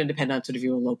 and it's going to depend on sort of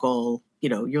your local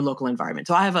environment.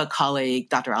 So I have a colleague,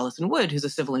 Dr. Allison Wood, who's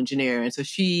a civil engineer, and so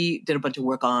she did a bunch of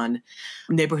work on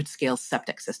neighborhood scale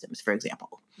septic systems, for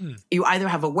example. You either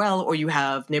have a well or you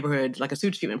have neighborhood, like a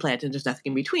sewage treatment plant, and there's nothing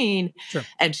in between. Sure.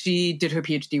 And she did her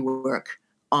PhD work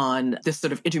on this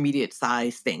sort of intermediate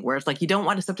size thing where it's like you don't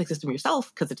want a septic system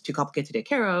yourself because it's too complicated to take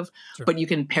care of, Sure. but you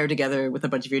can pair together with a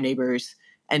bunch of your neighbors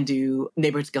and do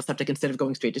neighborhood scale septic instead of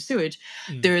going straight to sewage.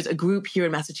 There's a group here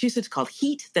in Massachusetts called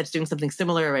HEAT that's doing something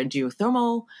similar around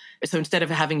geothermal. So instead of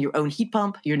having your own heat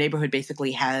pump, your neighborhood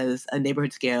basically has a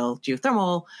neighborhood scale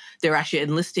geothermal. They're actually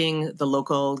enlisting the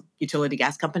local utility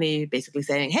gas company, basically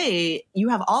saying, hey, you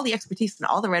have all the expertise and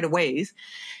all the right of ways.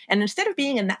 And instead of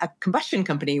being a combustion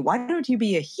company, why don't you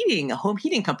be a home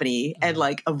heating company and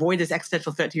like avoid this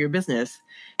existential threat to your business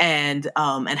and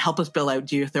help us build out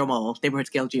neighborhood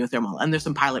scale geothermal. And there's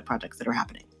some pilot projects that are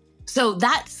happening. So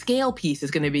that scale piece is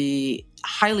going to be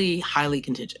highly, highly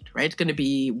contingent, right? It's going to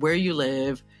be where you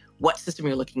live, what system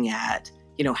you're looking at,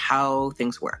 how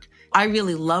things work. I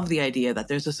really love the idea that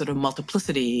there's a sort of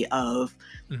multiplicity of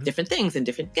different things and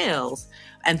different scales,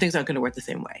 and things aren't going to work the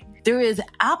same way. There is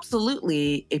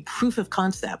absolutely a proof of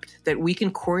concept that we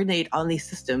can coordinate on these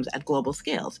systems at global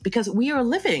scales, because we are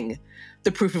living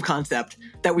the proof of concept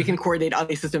that we can coordinate on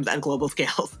these systems at global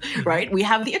scales, right? We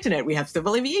have the internet, we have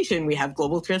civil aviation, we have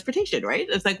global transportation, right?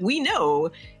 It's like, we know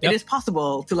it is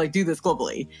possible to like do this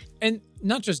globally. And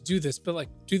not just do this, but like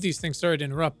do these things. Sorry to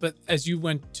interrupt, but as you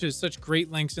went to such great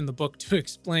lengths in the book to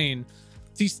explain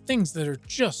these things that are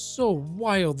just so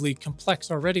wildly complex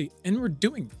already, and we're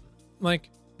doing them. Like,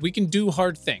 we can do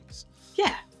hard things.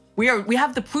 Yeah. We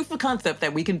have the proof of concept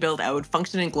that we can build out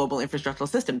functioning global infrastructural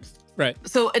systems. Right.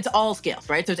 So it's all scales,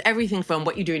 right? So it's everything from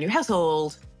what you do in your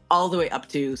household all the way up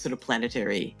to sort of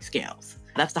planetary scales.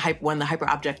 That's the hyper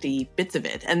object-y bits of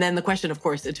it. And then the question, of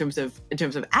course, in terms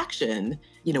of action,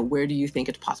 where do you think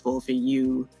it's possible for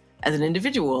you as an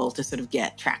individual to sort of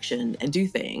get traction and do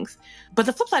things? But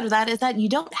the flip side of that is that you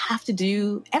don't have to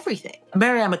do everything.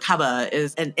 Mariame Kaba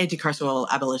is an anti-carceral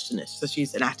abolitionist, so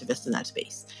she's an activist in that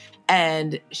space.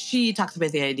 And she talks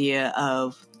about the idea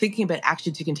of thinking about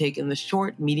actions you can take in the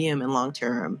short, medium, and long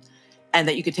term, and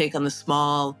that you could take on the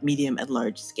small, medium, and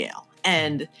large scale.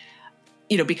 And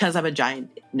because I'm a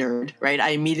giant nerd, right, I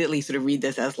immediately sort of read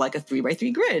this as like a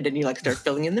 3x3 grid, and you like start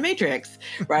filling in the matrix,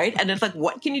 right? And it's like,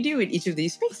 what can you do in each of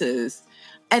these spaces?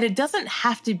 And it doesn't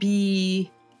have to be,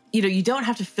 you don't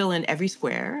have to fill in every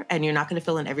square, and you're not going to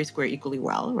fill in every square equally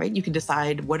well, right? You can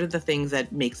decide what are the things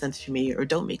that make sense for me or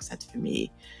don't make sense for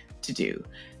me to do.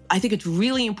 I think it's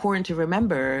really important to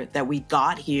remember that we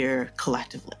got here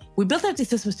collectively. We built out these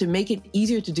systems to make it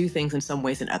easier to do things in some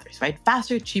ways than others, right?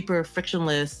 Faster, cheaper,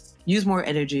 frictionless, use more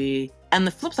energy. And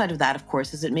the flip side of that, of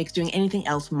course, is it makes doing anything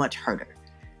else much harder,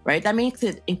 right? That makes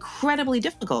it incredibly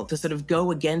difficult to sort of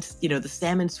go against, the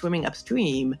salmon swimming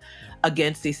upstream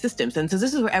against these systems. And so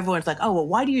this is where everyone's like, oh, well,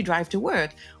 why do you drive to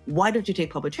work? Why don't you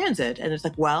take public transit? And it's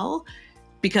like, well,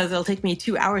 because it'll take me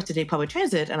 2 hours to take public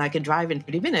transit and I can drive in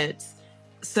 30 minutes.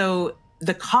 So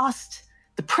the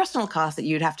personal cost that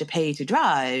you'd have to pay to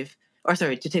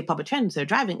take public transit instead of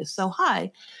driving is so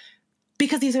high,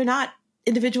 because these are not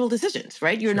individual decisions,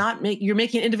 right? You're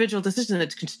making an individual decision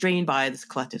that's constrained by this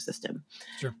collective system.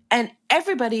 Sure. And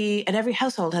everybody and every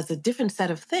household has a different set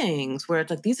of things where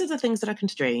it's like, these are the things that are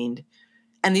constrained,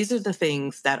 and these are the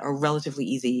things that are relatively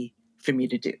easy for me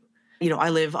to do.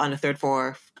 I live on a third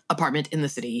floor apartment in the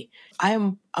city. I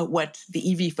am what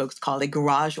the EV folks call a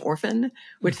garage orphan,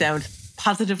 which sounds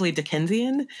positively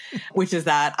Dickensian, which is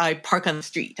that I park on the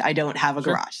street. I don't have a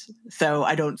garage. So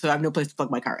I have no place to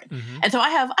plug my car in. And so I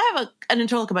have an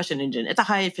internal combustion engine. It's a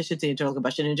high efficiency internal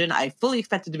combustion engine. I fully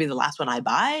expect it to be the last one I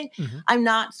buy. I'm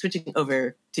not switching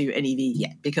over to an EV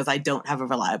yet because I don't have a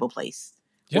reliable place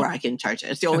where I can charge it.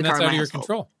 It's the only car in my household.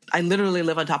 Control. I literally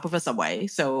live on top of a subway,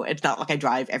 so it's not like I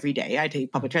drive every day. I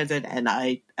take public transit and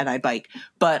I bike,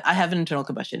 but I have an internal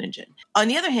combustion engine. On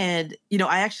the other hand,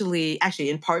 I actually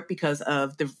in part because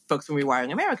of the folks from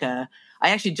Rewiring America, I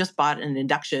actually just bought an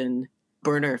induction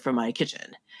burner for my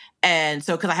kitchen. And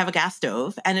so, because I have a gas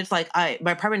stove, and it's like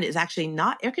my apartment is actually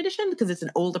not air conditioned because it's an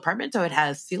old apartment, so it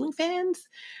has ceiling fans,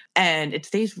 and it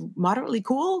stays moderately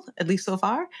cool, at least so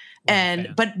far.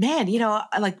 But man,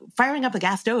 like firing up a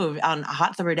gas stove on a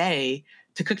hot summer day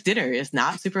to cook dinner is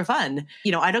not super fun.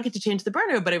 I don't get to change the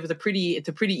burner, but it's a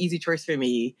pretty easy choice for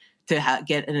me to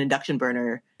get an induction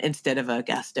burner instead of a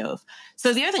gas stove.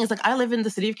 So the other thing is, I live in the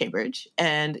city of Cambridge,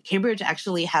 and Cambridge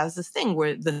actually has this thing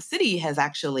where the city has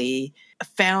actually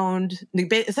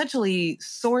essentially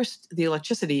sourced the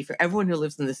electricity for everyone who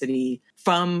lives in the city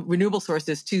from renewable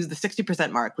sources to the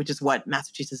 60% mark, which is what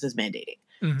Massachusetts is mandating.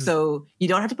 Mm-hmm. So you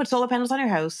don't have to put solar panels on your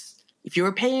house. If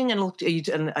you're paying an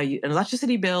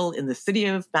electricity bill in the city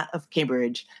of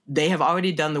Cambridge, they have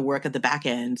already done the work at the back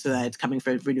end so that it's coming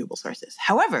from renewable sources.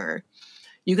 However,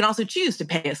 you can also choose to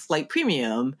pay a slight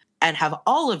premium and have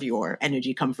all of your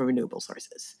energy come from renewable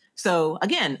sources. So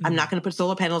again, I'm not going to put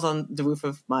solar panels on the roof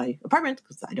of my apartment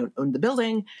because I don't own the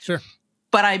building. Sure.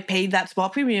 But I paid that small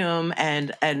premium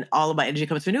and all of my energy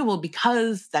comes renewable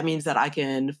because that means that I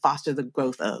can foster the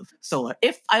growth of solar.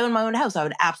 If I own my own house, I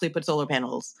would absolutely put solar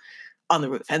panels on the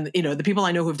roof. And, the people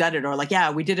I know who've done it are like,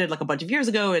 yeah, we did it a bunch of years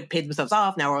ago. It paid themselves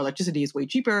off. Now our electricity is way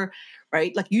cheaper,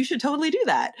 right? You should totally do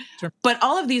that. Sure. But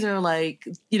all of these are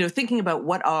thinking about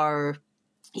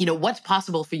what's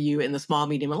possible for you in the small,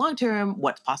 medium, and long term,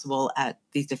 what's possible at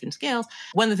these different scales.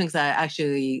 One of the things that I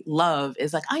actually love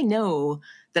is I know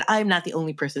that I'm not the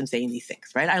only person saying these things,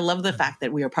 right? I love the fact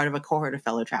that we are part of a cohort of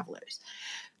fellow travelers.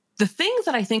 The things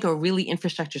that I think are really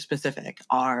infrastructure specific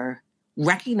are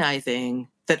recognizing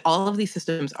that all of these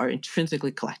systems are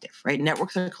intrinsically collective, right?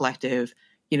 Networks are collective.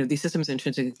 These systems are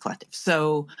intrinsically collective.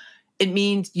 So it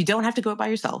means you don't have to go it by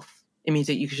yourself. It means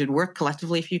that you should work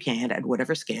collectively if you can at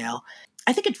whatever scale.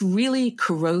 I think it's really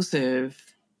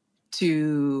corrosive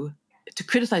to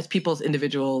criticize people's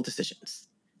individual decisions,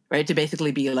 right? To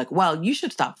basically be like, well, you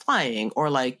should stop flying, or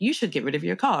you should get rid of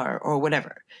your car, or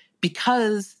whatever,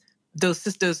 because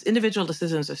those individual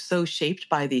decisions are so shaped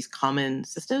by these common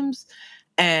systems,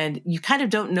 and you kind of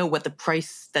don't know what the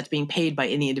price that's being paid by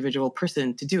any individual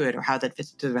person to do it or how that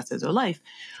fits into the rest of their life.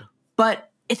 Sure. But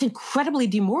it's incredibly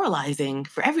demoralizing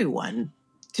for everyone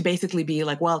to basically be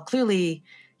like, well, clearly,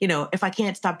 if I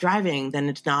can't stop driving, then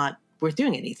it's not worth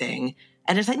doing anything.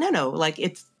 And it's no,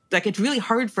 it's really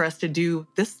hard for us to do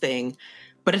this thing,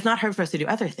 but it's not hard for us to do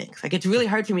other things. It's really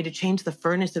hard for me to change the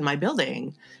furnace in my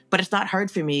building, but it's not hard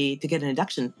for me to get an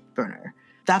induction burner.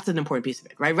 That's an important piece of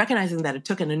it, right? Recognizing that it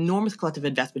took an enormous collective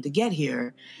investment to get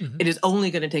here. Mm-hmm. It is only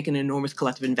going to take an enormous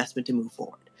collective investment to move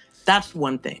forward. That's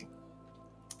one thing.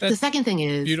 The second thing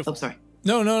is... Beautiful. Oh, sorry.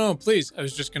 No, please. I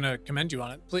was just going to commend you on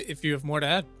it. Please, if you have more to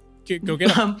add, go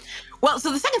get it. Well,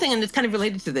 so the second thing, and it's kind of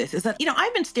related to this, is that,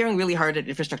 I've been staring really hard at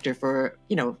infrastructure for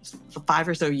 5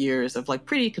 or so years of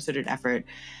pretty considered effort.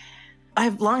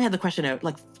 I've long had the question of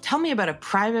tell me about a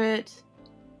private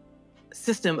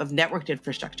system of networked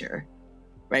infrastructure,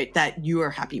 right, that you are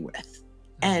happy with. Mm-hmm.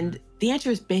 And the answer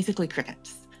is basically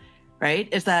crickets. Right?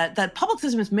 Is that public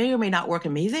systems may or may not work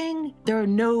amazing. There are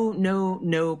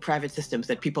no private systems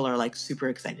that people are super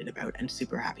excited about and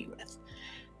super happy with.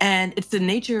 And it's the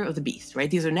nature of the beast,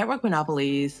 right? These are network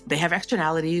monopolies. They have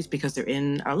externalities because they're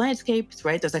in our landscapes,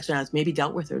 right? Those externalities may be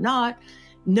dealt with or not.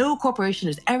 No corporation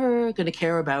is ever going to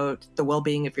care about the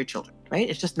well-being of your children, right?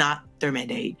 It's just not their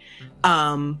mandate.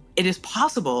 It is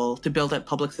possible to build up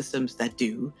public systems that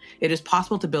do. It is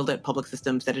possible to build up public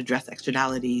systems that address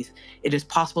externalities. It is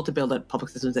possible to build up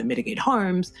public systems that mitigate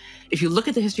harms. If you look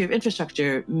at the history of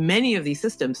infrastructure, many of these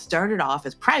systems started off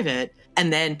as private,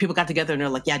 and then people got together and they're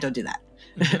like, yeah, don't do that.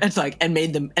 Mm-hmm. It's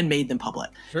and made them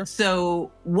public. Sure.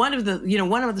 So one of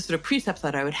the sort of precepts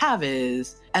that I would have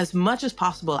is, as much as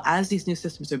possible, as these new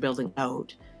systems are building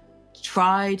out,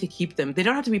 try to keep them. They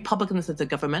don't have to be public in the sense of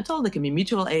governmental. They can be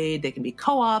mutual aid. They can be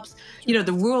co-ops.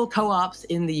 The rural co-ops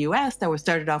in the U.S. that were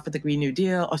started off with the Green New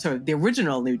Deal, the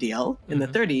original New Deal in the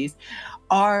 30s,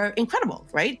 are incredible,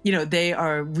 right? They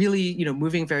are really,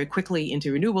 moving very quickly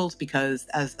into renewables because,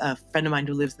 as a friend of mine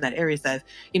who lives in that area says,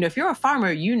 if you're a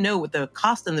farmer, what the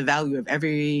cost and the value of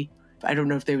every, I don't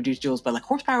know if they would use joules, but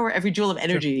horsepower, every joule of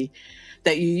energy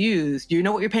that you use,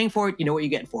 what you're paying for it, what you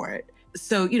get for it.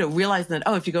 So, realizing that,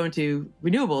 if you go into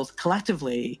renewables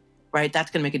collectively, right, that's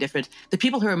going to make a difference. The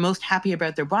people who are most happy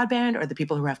about their broadband are the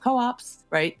people who have co-ops,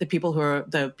 right? The people who are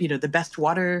the best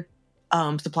water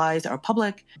supplies are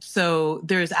public. So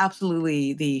there's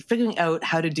absolutely the figuring out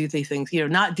how to do these things,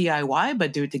 not DIY,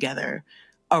 but do it together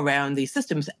around these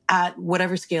systems at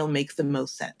whatever scale makes the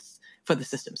most sense for the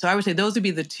system. So I would say those would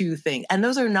be the two things. And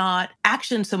those are not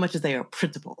actions so much as they are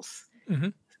principles,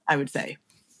 I would say.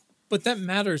 But that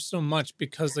matters so much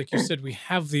because, like you said, we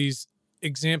have these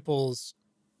examples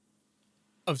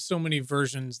of so many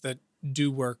versions that do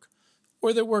work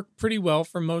or that work pretty well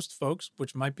for most folks,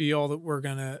 which might be all that we're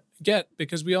going to get,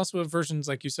 because we also have versions,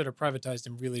 like you said, are privatized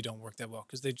and really don't work that well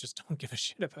because they just don't give a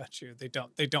shit about you. They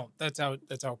don't. That's how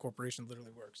a corporation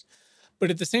literally works. But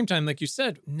at the same time, like you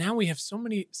said, now we have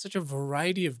such a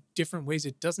variety of different ways.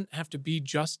 It doesn't have to be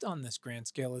just on this grand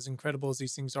scale, as incredible as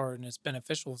these things are and as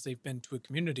beneficial as they've been to a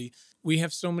community. We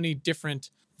have so many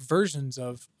different versions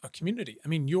of a community. I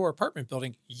mean, your apartment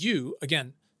building,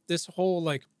 again, this whole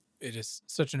it is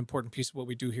such an important piece of what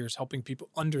we do here is helping people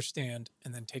understand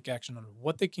and then take action on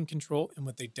what they can control and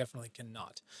what they definitely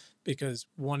cannot, because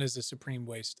one is a supreme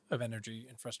waste of energy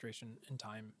and frustration and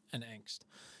time and angst.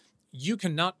 You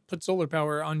cannot put solar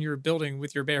power on your building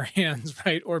with your bare hands,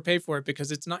 right? Or pay for it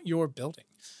because it's not your building,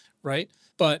 right?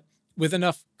 But with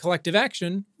enough collective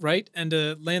action, right, and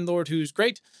a landlord who's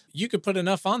great, you could put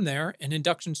enough on there and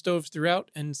induction stoves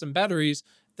throughout and some batteries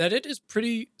that it is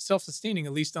pretty self-sustaining,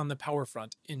 at least on the power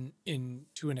front in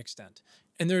to an extent.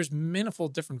 And there's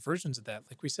manifold different versions of that,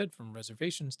 like we said, from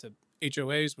reservations to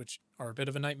HOAs, which are a bit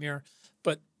of a nightmare,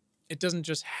 but it doesn't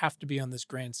just have to be on this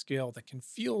grand scale that can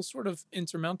feel sort of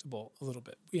insurmountable a little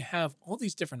bit. We have all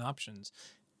these different options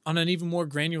on an even more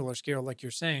granular scale, like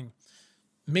you're saying.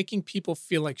 Making people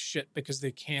feel like shit because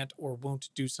they can't or won't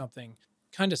do something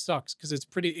kind of sucks, because it's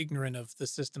pretty ignorant of the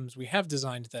systems we have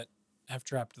designed that have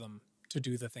trapped them to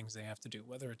do the things they have to do,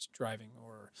 whether it's driving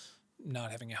or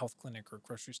not having a health clinic or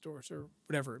grocery stores or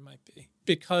whatever it might be.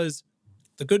 Because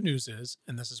the good news is,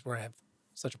 and this is where I have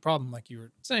such a problem, like you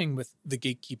were saying, with the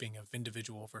gatekeeping of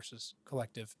individual versus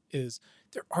collective, is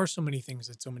there are so many things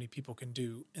that so many people can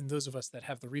do, and those of us that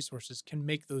have the resources can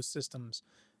make those systems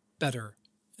better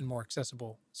and more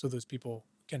accessible, so those people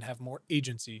can have more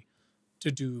agency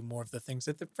to do more of the things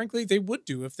that frankly they would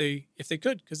do if they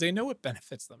could, because they know it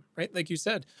benefits them, right? Like you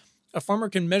said, a farmer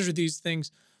can measure these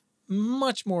things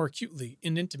much more acutely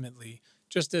and intimately,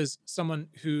 just as someone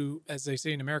who, as they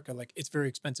say in America, like, it's very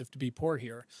expensive to be poor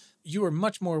here. You are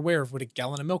much more aware of what a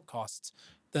gallon of milk costs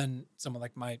than someone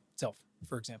like myself,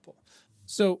 for example.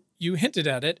 So you hinted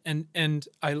at it, and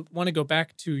I want to go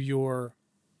back to your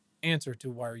answer to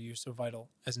why are you so vital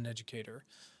as an educator.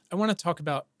 I want to talk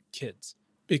about kids,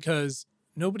 because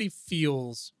nobody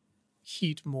feels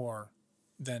heat more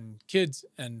than kids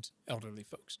and elderly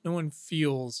folks. No one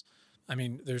feels... I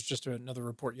mean, there's just another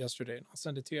report yesterday, and I'll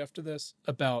send it to you after this,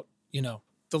 about,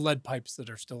 the lead pipes that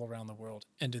are still around the world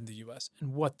and in the US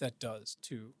and what that does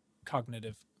to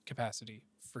cognitive capacity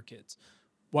for kids.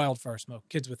 Wildfire smoke,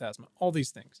 kids with asthma, all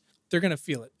these things. They're going to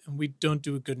feel it, and we don't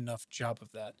do a good enough job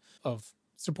of that, of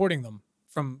supporting them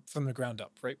from the ground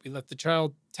up, right? We let the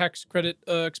child tax credit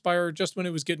expire just when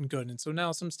it was getting good. And so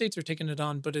now some states are taking it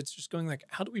on, but it's just going like,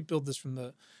 how do we build this from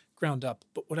the ground up?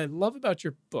 But what I love about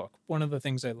your book, one of the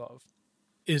things I love,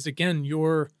 is, again,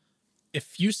 your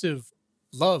effusive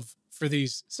love for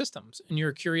these systems and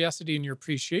your curiosity and your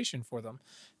appreciation for them.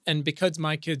 And because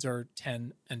my kids are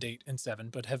 10 and 8 and 7,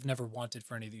 but have never wanted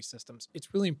for any of these systems,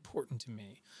 it's really important to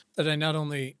me that I not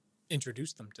only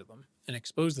introduce them to them and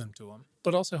expose them to them,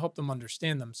 but also help them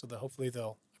understand them so that hopefully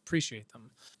they'll appreciate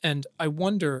them. And I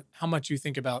wonder how much you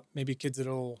think about maybe kids that are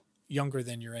a little younger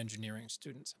than your engineering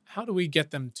students. How do we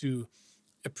get them to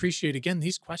appreciate, again,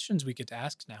 these questions we get to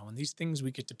ask now, and these things we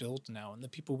get to build now, and the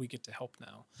people we get to help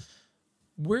now?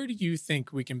 Where do you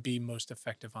think we can be most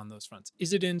effective on those fronts?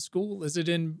 Is it in school? Is it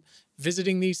in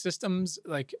visiting these systems?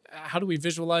 Like, how do we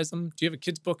visualize them? Do you have a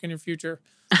kid's book in your future?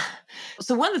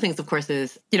 So one of the things, of course,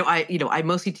 is, I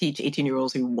mostly teach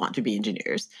 18-year-olds who want to be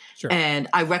engineers. Sure. And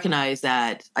I recognize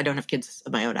that I don't have kids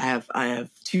of my own. I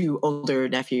have 2 older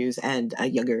nephews and a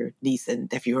younger niece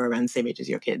and nephew who are around the same age as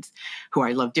your kids, who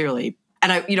I love dearly.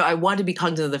 And I want to be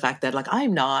cognizant of the fact that, like,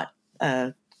 I'm not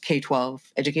a K-12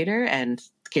 educator, and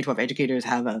K-12 educators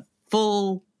have a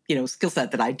full, skill set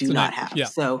that I do not have. Yeah.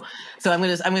 So I'm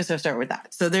gonna start with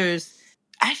that. So there's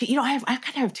actually, I kind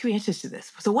of have 2 answers to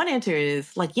this. So one answer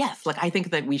is, like, yes, like, I think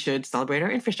that we should celebrate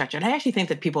our infrastructure, and I actually think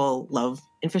that people love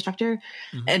infrastructure.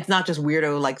 Mm-hmm. And it's not just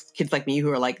weirdo like kids like me who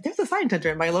are like, there's a science center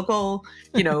at my local,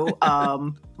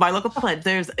 my local plant.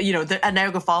 There's, at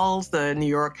Niagara Falls, the New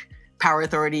York Power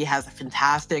Authority has a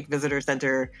fantastic visitor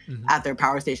center at their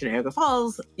power station in Niagara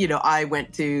Falls. I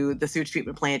went to the sewage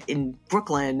treatment plant in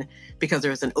Brooklyn because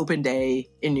there was an open day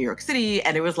in New York City,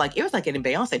 and it was like getting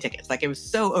Beyonce tickets. Like, it was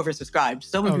so oversubscribed.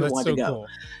 So many people wanted to go. Cool.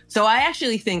 So I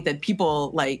actually think that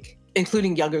people, like,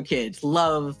 including younger kids,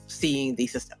 love seeing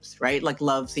these systems, right? Like,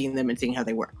 love seeing them and seeing how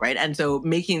they work, right? And so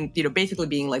making, basically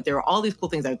being like, there are all these cool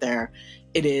things out there.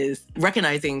 It is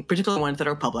recognizing particular ones that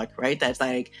are public, right? That's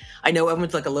like, I know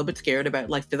everyone's like a little bit scared about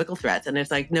like physical threats. And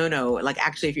it's like, no, like,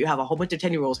 actually, if you have a whole bunch of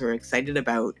 10-year-olds who are excited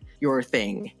about your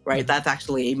thing, right? Mm-hmm. That's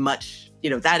actually a much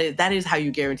that is how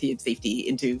you guarantee its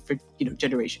safety for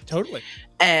generations. Totally.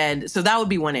 And so that would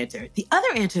be one answer. The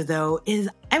other answer, though, is,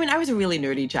 I was a really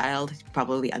nerdy child,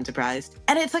 probably unsurprised.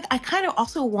 And it's like, I kind of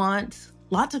also want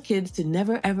lots of kids to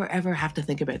never, ever, ever have to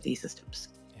think about these systems.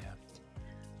 Yeah.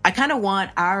 I kind of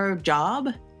want our job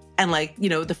and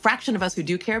the fraction of us who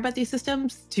do care about these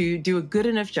systems to do a good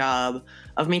enough job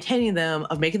of maintaining them,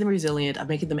 of making them resilient, of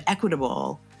making them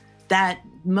equitable, that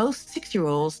most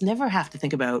 6-year-olds never have to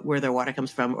think about where their water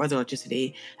comes from or their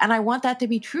electricity. And I want that to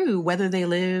be true, whether they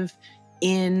live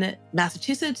in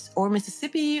Massachusetts or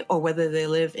Mississippi, or whether they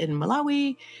live in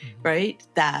Malawi, right?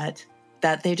 That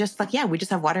they just we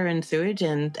just have water and sewage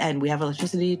and we have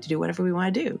electricity to do whatever we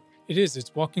want to do. It is.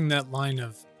 It's walking that line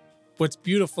of what's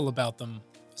beautiful about them.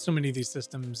 So many of these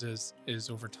systems is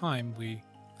over time,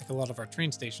 like a lot of our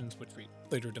train stations, which we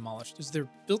later demolished, is they're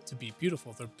built to be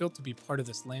beautiful. They're built to be part of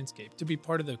this landscape, to be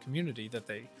part of the community that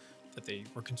they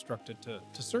were constructed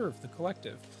to serve, the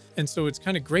collective. And so it's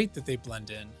kind of great that they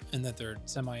blend in and that they're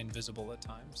semi-invisible at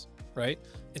times, right?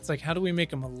 It's like, how do we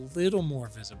make them a little more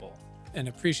visible and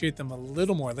appreciate them a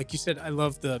little more? Like you said, I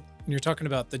love when you're talking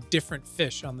about the different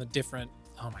fish on the different,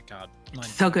 oh my God.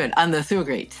 So good. On the sewer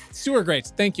grates. Sewer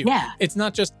grates, thank you. Yeah. It's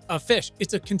not just a fish.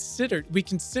 It's we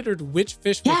considered which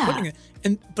fish we're putting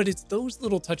in. But it's those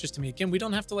little touches to me. Again, we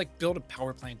don't have to build a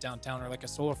power plant downtown or a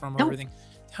solar farm or everything.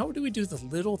 How do we do the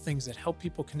little things that help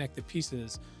people connect the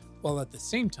pieces while at the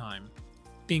same time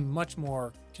being much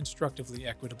more constructively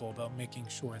equitable about making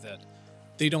sure that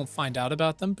they don't find out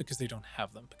about them because they don't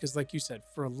have them? Because like you said,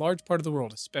 for a large part of the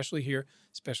world, especially here,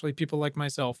 especially people like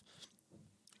myself,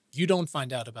 you don't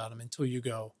find out about them until you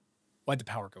go, why'd the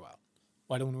power go out?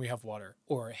 Why don't we have water?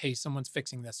 Or, hey, someone's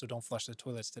fixing this, so don't flush the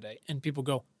toilets today. And people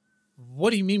go,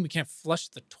 what do you mean we can't flush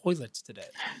the toilets today?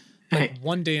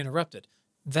 One day interrupted.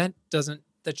 That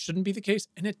shouldn't be the case,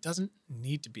 and it doesn't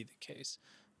need to be the case.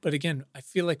 But again, I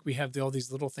feel like we have all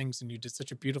these little things, and you did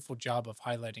such a beautiful job of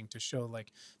highlighting to show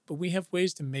but we have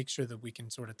ways to make sure that we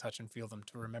can sort of touch and feel them,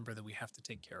 to remember that we have to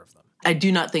take care of them. I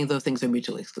do not think those things are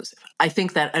mutually exclusive. I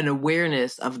think that an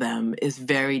awareness of them is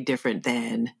very different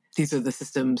than these are the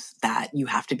systems that you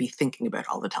have to be thinking about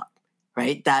all the time,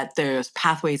 right? That there's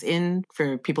pathways in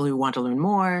for people who want to learn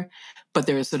more, but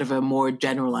there is sort of a more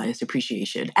generalized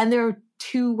appreciation. And there are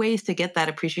 2 ways to get that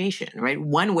appreciation, right?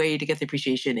 One way to get the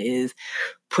appreciation is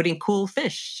putting cool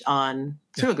fish on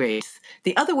sewer grates.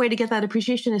 The other way to get that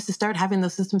appreciation is to start having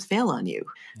those systems fail on you.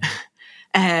 Yeah.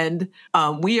 And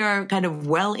we are kind of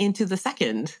well into the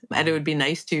second, and it would be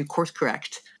nice to course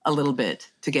correct a little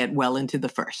bit to get well into the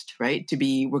first, right?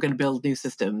 We're going to build new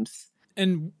systems.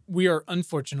 And we are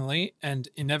unfortunately and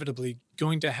inevitably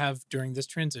going to have during this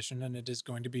transition, and it is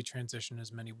going to be transition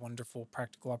as many wonderful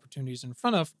practical opportunities in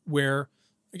front of, where,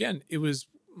 again, it was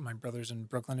my brother's in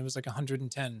Brooklyn, it was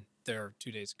 110 there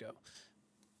 2 days ago.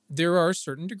 There are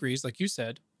certain degrees, like you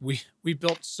said, we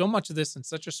built so much of this in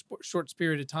such a short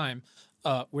period of time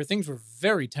where things were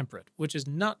very temperate, which is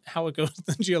not how it goes in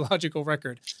the geological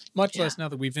record, much less now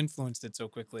that we've influenced it so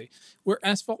quickly, where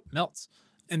asphalt melts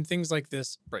and things like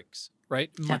this breaks,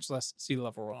 right? Much less sea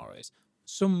level rise.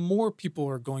 So more people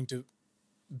are going to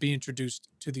be introduced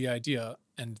to the idea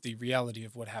and the reality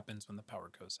of what happens when the power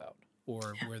goes out,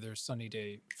 or where there's sunny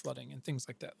day flooding and things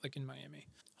like that, like in Miami.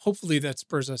 Hopefully that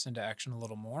spurs us into action a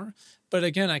little more. But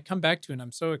again, I come back to, and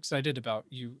I'm so excited about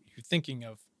you thinking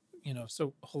of,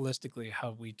 so holistically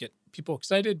how we get people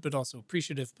excited, but also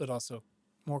appreciative, but also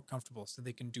more comfortable so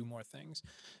they can do more things.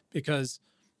 Because,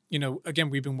 again,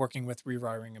 we've been working with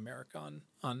Rewiring America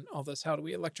on all this. How do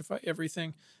we electrify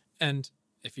everything? And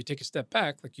if you take a step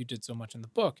back, like you did so much in the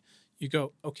book, you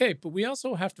go, okay, but we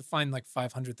also have to find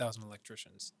 500,000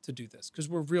 electricians to do this because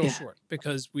we're real short,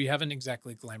 because we haven't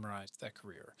exactly glamorized that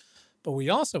career. But we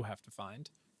also have to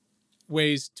find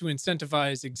ways to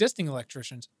incentivize existing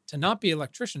electricians to not be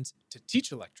electricians, to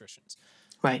teach electricians.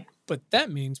 Right. But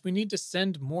that means we need to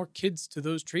send more kids to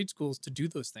those trade schools to do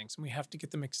those things. And we have to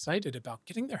get them excited about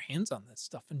getting their hands on this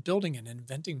stuff and building and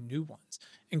inventing new ones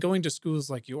and going to schools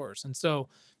like yours. And so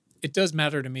it does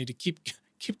matter to me to keep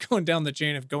going down the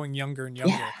chain of going younger and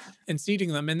younger and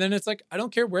seeding them. And then it's I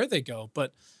don't care where they go,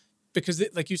 but because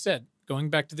like you said, going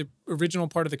back to the original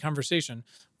part of the conversation,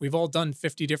 we've all done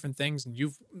 50 different things and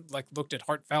you've looked at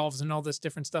heart valves and all this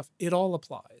different stuff. It all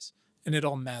applies and it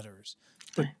all matters.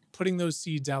 But putting those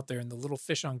seeds out there and the little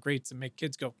fish on grates that make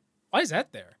kids go, why is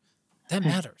that there? That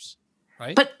matters,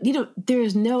 right? But, there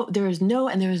is no,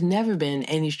 and there has never been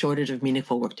any shortage of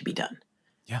meaningful work to be done.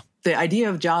 Yeah. The idea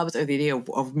of jobs or the idea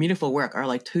of meaningful work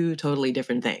are 2 totally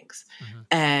different things. Mm-hmm.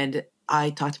 And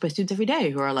I talk to my students every day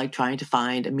who are trying to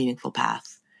find a meaningful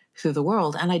path through the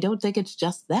world. And I don't think it's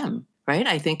just them. right?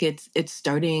 I think it's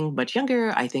starting much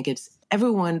younger. I think it's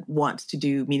everyone wants to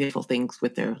do meaningful things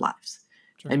with their lives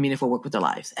Sure. and meaningful work with their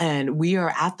lives. And we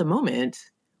are at the moment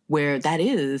where that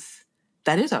is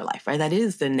our life, right? That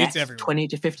is the next 20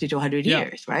 to 50 to 100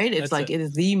 years, right? It's like it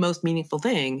is the most meaningful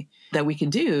thing that we can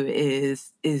do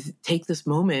is take this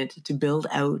moment to build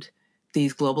out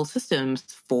these global systems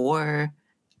for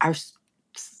our,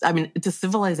 I mean, it's a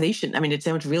civilization. I mean, it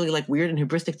sounds really like weird and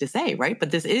hubristic to say, right?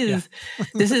 But this is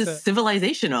this is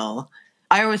civilizational.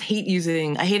 I always hate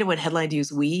it when headlines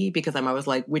use we, because I'm always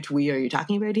like, which we are you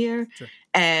talking about here? Sure.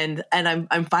 And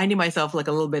I'm finding myself like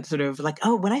a little bit sort of like,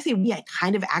 oh, when I say we, I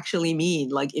kind of actually mean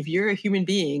like if you're a human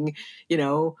being,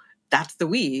 that's the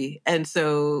we. And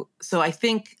so I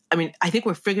think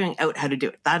we're figuring out how to do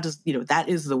it. That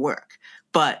is the work.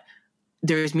 But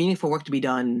there is meaningful work to be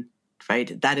done,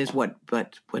 right? That is what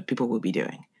people will be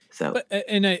doing. So,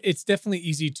 it's definitely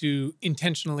easy to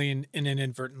intentionally and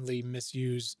inadvertently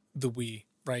misuse the we,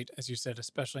 right? As you said,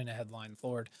 especially in a headline,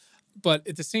 Lord. But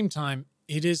at the same time,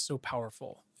 it is so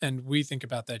powerful. And we think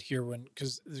about that here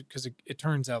because it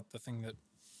turns out the thing that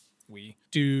we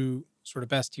do sort of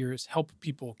best here is help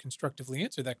people constructively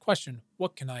answer that question,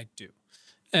 what can I do?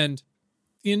 And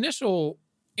the initial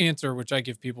answer, which I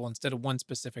give people instead of one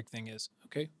specific thing is,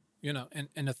 okay, and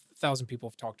 1,000 people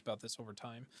have talked about this over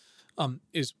time,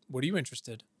 is what are you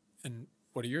interested in?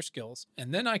 What are your skills?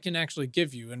 And then I can actually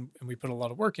give you, and we put a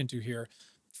lot of work into here,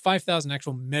 5,000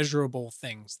 actual measurable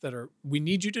things that we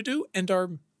need you to do and are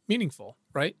meaningful,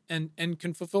 right? And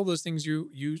can fulfill those things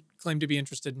you claim to be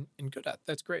interested in good at.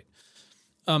 That's great.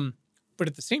 But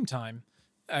at the same time,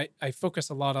 I focus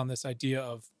a lot on this idea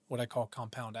of what I call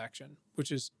compound action,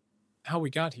 which is how we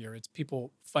got here. It's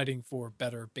people fighting for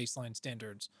better baseline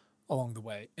standards along the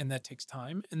way. And that takes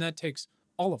time, and that takes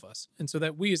all of us. And so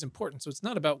that we is important. So it's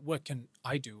not about what can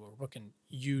I do or what can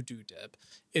you do, Deb.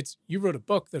 It's you wrote a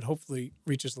book that hopefully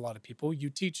reaches a lot of people.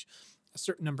 You teach a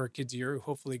certain number of kids a year who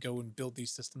hopefully go and build these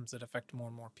systems that affect more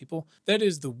and more people. That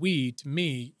is the we, to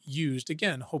me, used,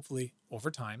 again, hopefully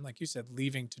over time, like you said,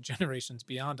 leaving to generations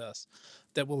beyond us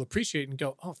that will appreciate and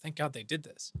go, oh, thank God they did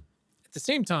this. At the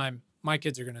same time, my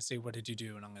kids are going to say, what did you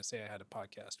do? And I'm going to say I had a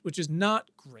podcast, which is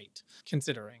not great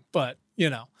considering, but You're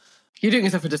doing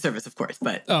yourself a disservice, of course,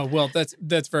 but... Oh, well,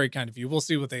 that's very kind of you. We'll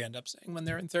see what they end up saying when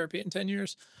they're in therapy in 10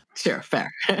 years. Sure,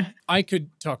 fair. I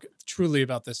could talk truly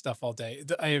about this stuff all day.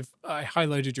 I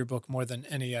highlighted your book more than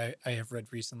any I have read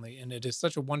recently, and it is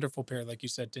such a wonderful pair, like you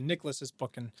said, to Nicholas's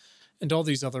book and all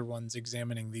these other ones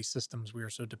examining these systems we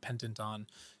are so dependent on,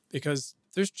 because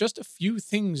there's just a few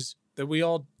things that we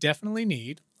all definitely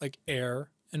need, like air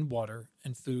and water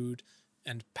and food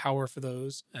and power for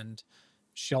those and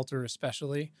shelter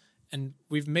especially. And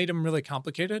we've made them really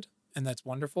complicated, and that's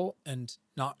wonderful and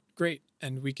not great.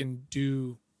 And we can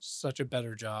do such a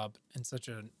better job and such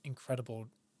an incredible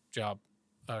job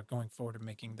going forward of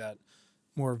making that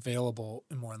more available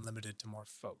and more unlimited to more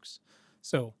folks.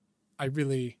 So I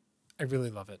really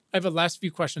love it. I have a last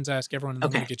few questions I ask everyone, and then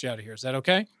I'm going to get you out of here. Is that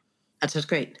okay? That sounds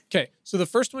great. Okay. So the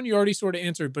first one you already sort of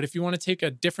answered, but if you want to take a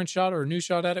different shot or a new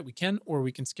shot at it, we can, or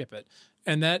we can skip it.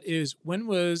 And that is, when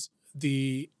was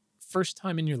the first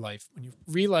time in your life when you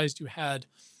realized you had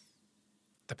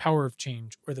the power of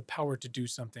change or the power to do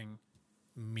something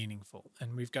meaningful?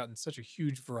 And we've gotten such a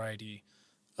huge variety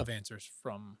of answers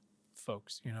from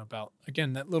folks, about,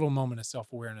 again, that little moment of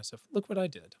self-awareness of look what I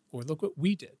did or look what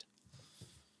we did.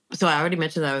 So I already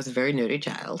mentioned that I was a very nerdy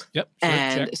child. Yep. Sure,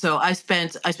 and check. So I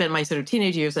spent my sort of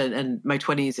teenage years and my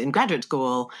 20s in graduate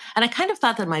school. And I kind of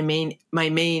thought that my main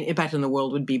impact on the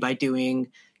world would be by doing,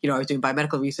 I was doing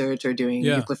biomedical research or doing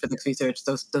nuclear physics research,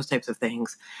 those types of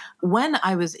things. When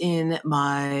I was in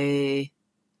my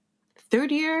third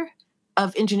year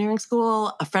of engineering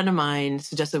school, a friend of mine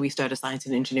suggested we start a science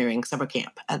and engineering summer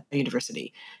camp at the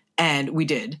university. And we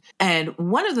did. And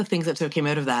one of the things that sort of came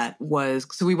out of that was,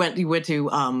 so we went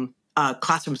to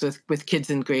classrooms with kids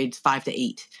in grades 5 to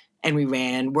 8. And we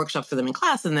ran workshops for them in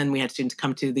class. And then we had students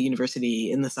come to the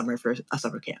university in the summer for a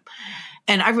summer camp.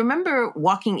 And I remember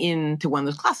walking into one of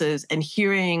those classes and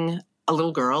hearing a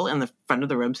little girl in the front of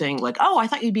the room saying like, oh, I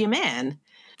thought you'd be a man.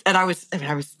 And I was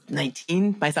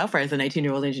 19 myself, right? I was a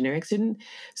 19-year-old engineering student.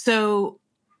 So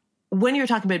when you're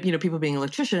talking about, people being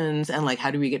electricians and like, how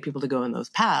do we get people to go in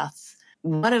those paths?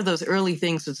 One of those early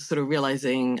things was sort of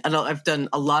realizing, and I've done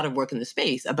a lot of work in the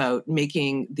space about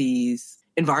making these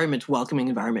welcoming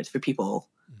environments for people,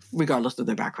 regardless of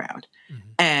their background. Mm-hmm.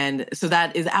 And so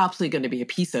that is absolutely going to be a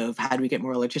piece of how do we get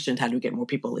more electricians? How do we get more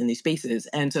people in these spaces?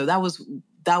 And so that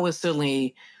was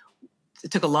certainly,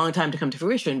 it took a long time to come to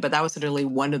fruition, but that was certainly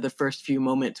one of the first few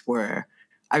moments where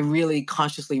I really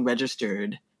consciously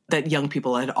registered that young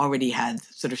people had already had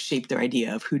sort of shaped their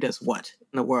idea of who does what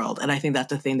in the world. And I think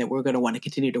that's a thing that we're going to want to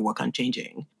continue to work on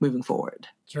changing moving forward.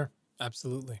 Sure.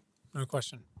 Absolutely. No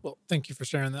question. Well, thank you for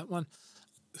sharing that one.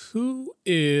 Who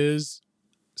is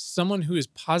someone who has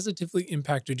positively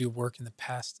impacted your work in the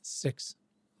past 6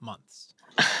 months?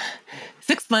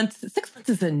 6 months. 6 months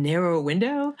is a narrow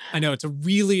window. I know it's a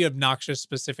really obnoxious,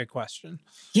 specific question.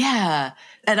 Yeah.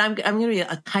 And I'm going to be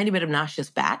a tiny bit obnoxious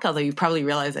back, although you probably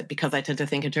realize that because I tend to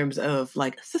think in terms of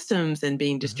like systems and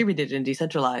being distributed and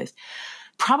decentralized,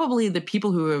 probably the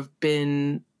people who have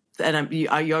been, and you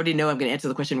already know I'm going to answer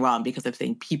the question wrong because I'm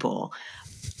saying people.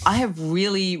 I have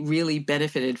really, really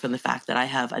benefited from the fact that I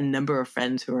have a number of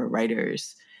friends who are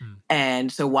writers.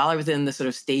 And so while I was in the sort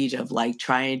of stage of like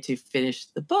trying to finish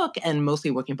the book and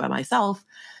mostly working by myself,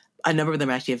 a number of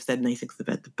them actually have said nice things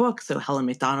about the book. So Helen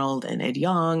McDonald and Ed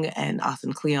Young and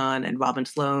Austin Kleon and Robin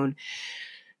Sloan,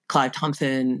 Clive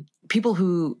Thompson, people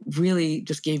who really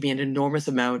just gave me an enormous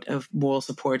amount of moral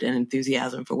support and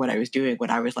enthusiasm for what I was doing when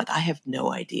I was like, I have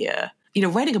no idea. You know,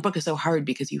 writing a book is so hard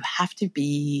because you have to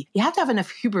have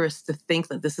enough hubris to think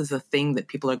that this is a thing that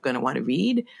people are going to want to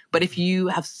read. But if you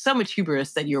have so much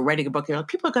hubris that you're writing a book, you're like,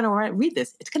 people are going to read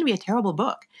this. It's going to be a terrible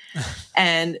book.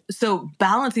 And so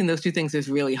balancing those two things is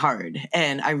really hard.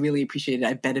 And I really appreciate it.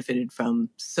 I benefited from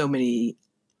so many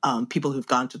people who've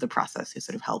gone through the process who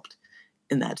sort of helped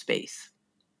in that space.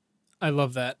 I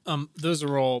love that. Those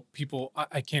are all people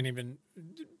I can't even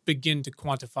begin to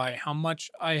quantify how much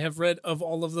I have read of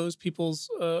all of those people's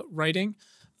writing.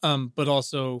 But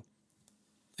also,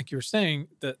 like you were saying,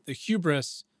 the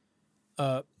hubris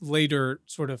later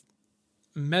sort of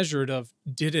measured of,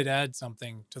 did it add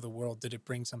something to the world? Did it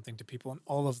bring something to people? And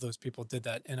all of those people did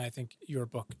that. And I think your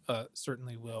book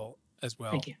certainly will as well.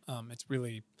 Thank you.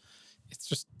 It's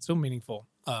just so meaningful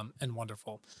and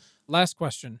wonderful. Last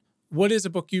question. What is a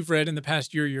book you've read in the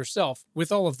past year yourself,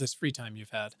 with all of this free time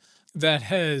you've had, that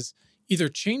has either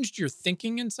changed your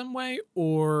thinking in some way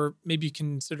or maybe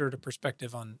considered a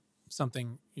perspective on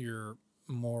something you're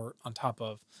more on top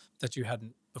of that you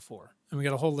hadn't before? And we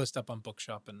got a whole list up on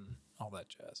Bookshop and all that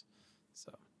jazz.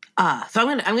 So I'm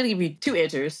gonna give you two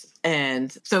answers.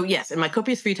 And so yes, in my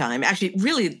copious free time, actually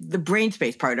really the brain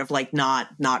space part of like not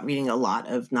reading a lot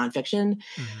of nonfiction,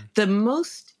 the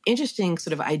most interesting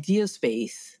sort of idea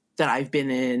space that I've been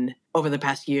in over the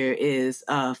past year is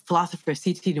philosopher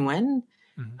C.T. Nguyen,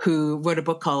 who wrote a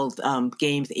book called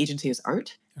Games, the Agency as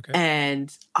Art. Okay.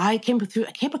 And I came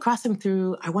across him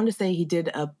through, I want to say he did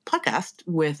a podcast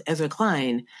with Ezra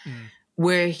Klein,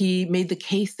 where he made the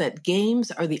case that games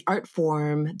are the art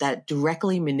form that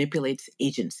directly manipulates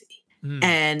agency.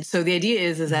 And so the idea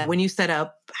is that when you set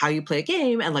up how you play a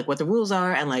game and like what the rules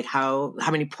are and like how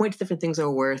many points different things are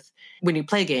worth when you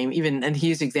play a game, and he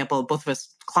used the example, both of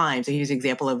us climb, so he used the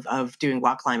example of doing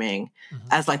rock climbing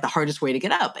as like the hardest way to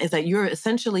get up, is that you're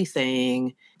essentially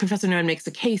saying, Professor Nguyen makes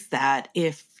the case that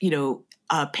if,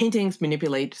 paintings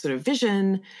manipulate sort of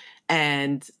vision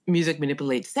and music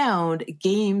manipulates sound,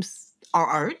 games are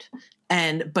art,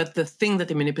 but the thing that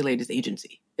they manipulate is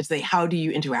agency. It's like, how do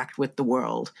you interact with the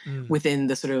world within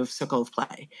the sort of circle of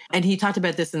play? And he talked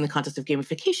about this in the context of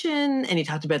gamification, and he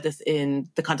talked about this in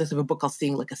the context of a book called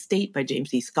Seeing Like a State by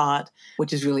James E. Scott,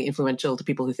 which is really influential to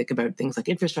people who think about things like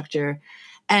infrastructure.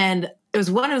 And it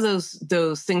was one of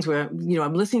those things where,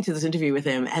 I'm listening to this interview with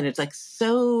him, and it's like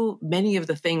so many of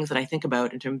the things that I think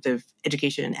about in terms of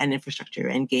education and infrastructure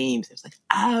and games. It's like,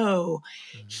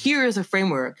 here is a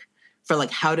framework for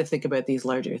like how to think about these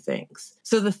larger things.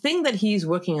 So the thing that he's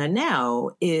working on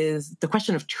now is the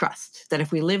question of trust, that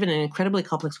if we live in an incredibly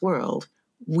complex world,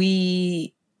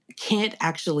 we can't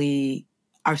actually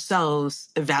ourselves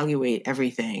evaluate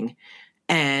everything.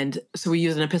 And so we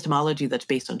use an epistemology that's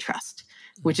based on trust,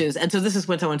 which is, and so this is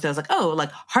when someone says like,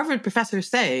 like Harvard professors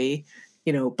say,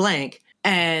 blank.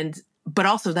 But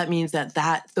also that means that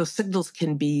those signals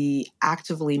can be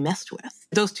actively messed with.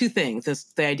 Those two things,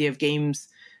 the idea of games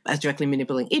as directly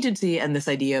manipulating agency and this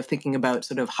idea of thinking about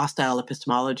sort of hostile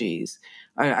epistemologies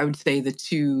are, I would say, the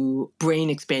two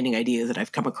brain expanding ideas that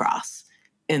I've come across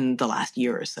in the last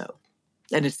year or so.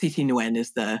 And it's C.T. Nguyen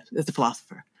is the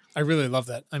philosopher. I really love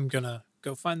that. I'm going to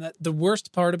go find that. The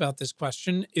worst part about this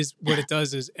question is what it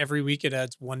does is every week it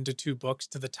adds 1 to 2 books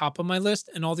to the top of my list.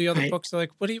 And all the other books are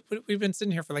like, we've been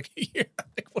sitting here for like a year.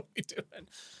 Like, what are we doing?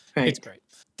 Right. It's great.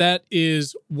 That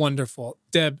is wonderful.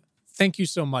 Deb, thank you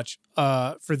so much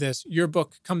for this. Your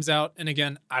book comes out, and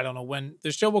again, I don't know when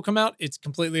the show will come out. It's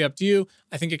completely up to you.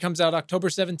 I think it comes out October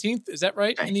 17th. Is that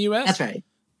right? In the U.S.? That's right.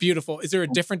 Beautiful. Is there a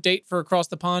different date for Across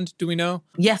the Pond? Do we know?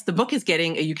 Yes, the book is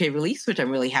getting a UK release, which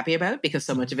I'm really happy about because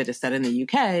so much of it is set in the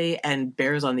UK and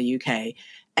bears on the UK.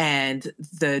 And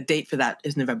the date for that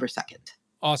is November 2nd.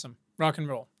 Awesome. Rock and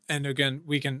roll. And again,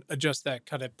 we can adjust that,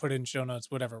 cut it, put it in show notes,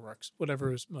 whatever works,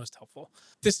 whatever is most helpful.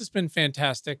 This has been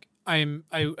fantastic. I'm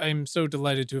so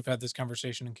delighted to have had this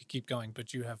conversation and could keep going,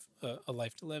 but you have a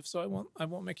life to live, so I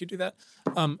won't make you do that.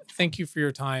 Thank you for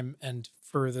your time and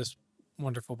for this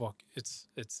wonderful book. I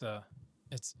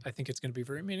think it's going to be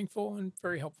very meaningful and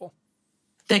very helpful.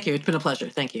 Thank you. It's been a pleasure.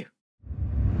 Thank you.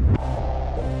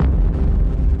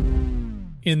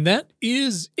 And that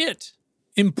is it.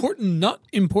 Important Not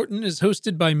Important is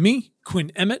hosted by me,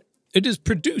 Quinn Emmett. It is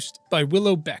produced by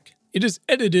Willow Beck. It is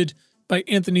edited by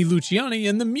Anthony Luciani,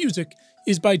 and the music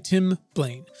is by Tim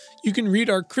Blaine. You can read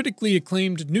our critically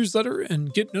acclaimed newsletter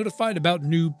and get notified about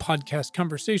new podcast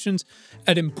conversations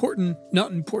at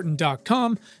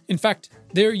importantnotimportant.com. In fact,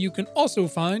 there you can also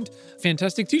find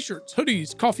fantastic t-shirts,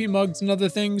 hoodies, coffee mugs, and other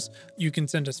things. You can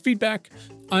send us feedback.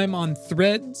 I'm on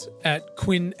Threads at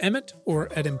Quinn Emmett or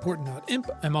at important.imp.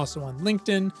 I'm also on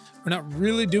LinkedIn. We're not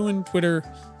really doing Twitter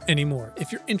anymore.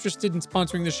 If you're interested in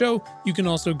sponsoring the show, you can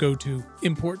also go to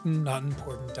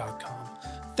importantnotimportant.com.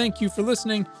 Thank you for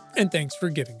listening, and thanks for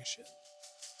giving a shit.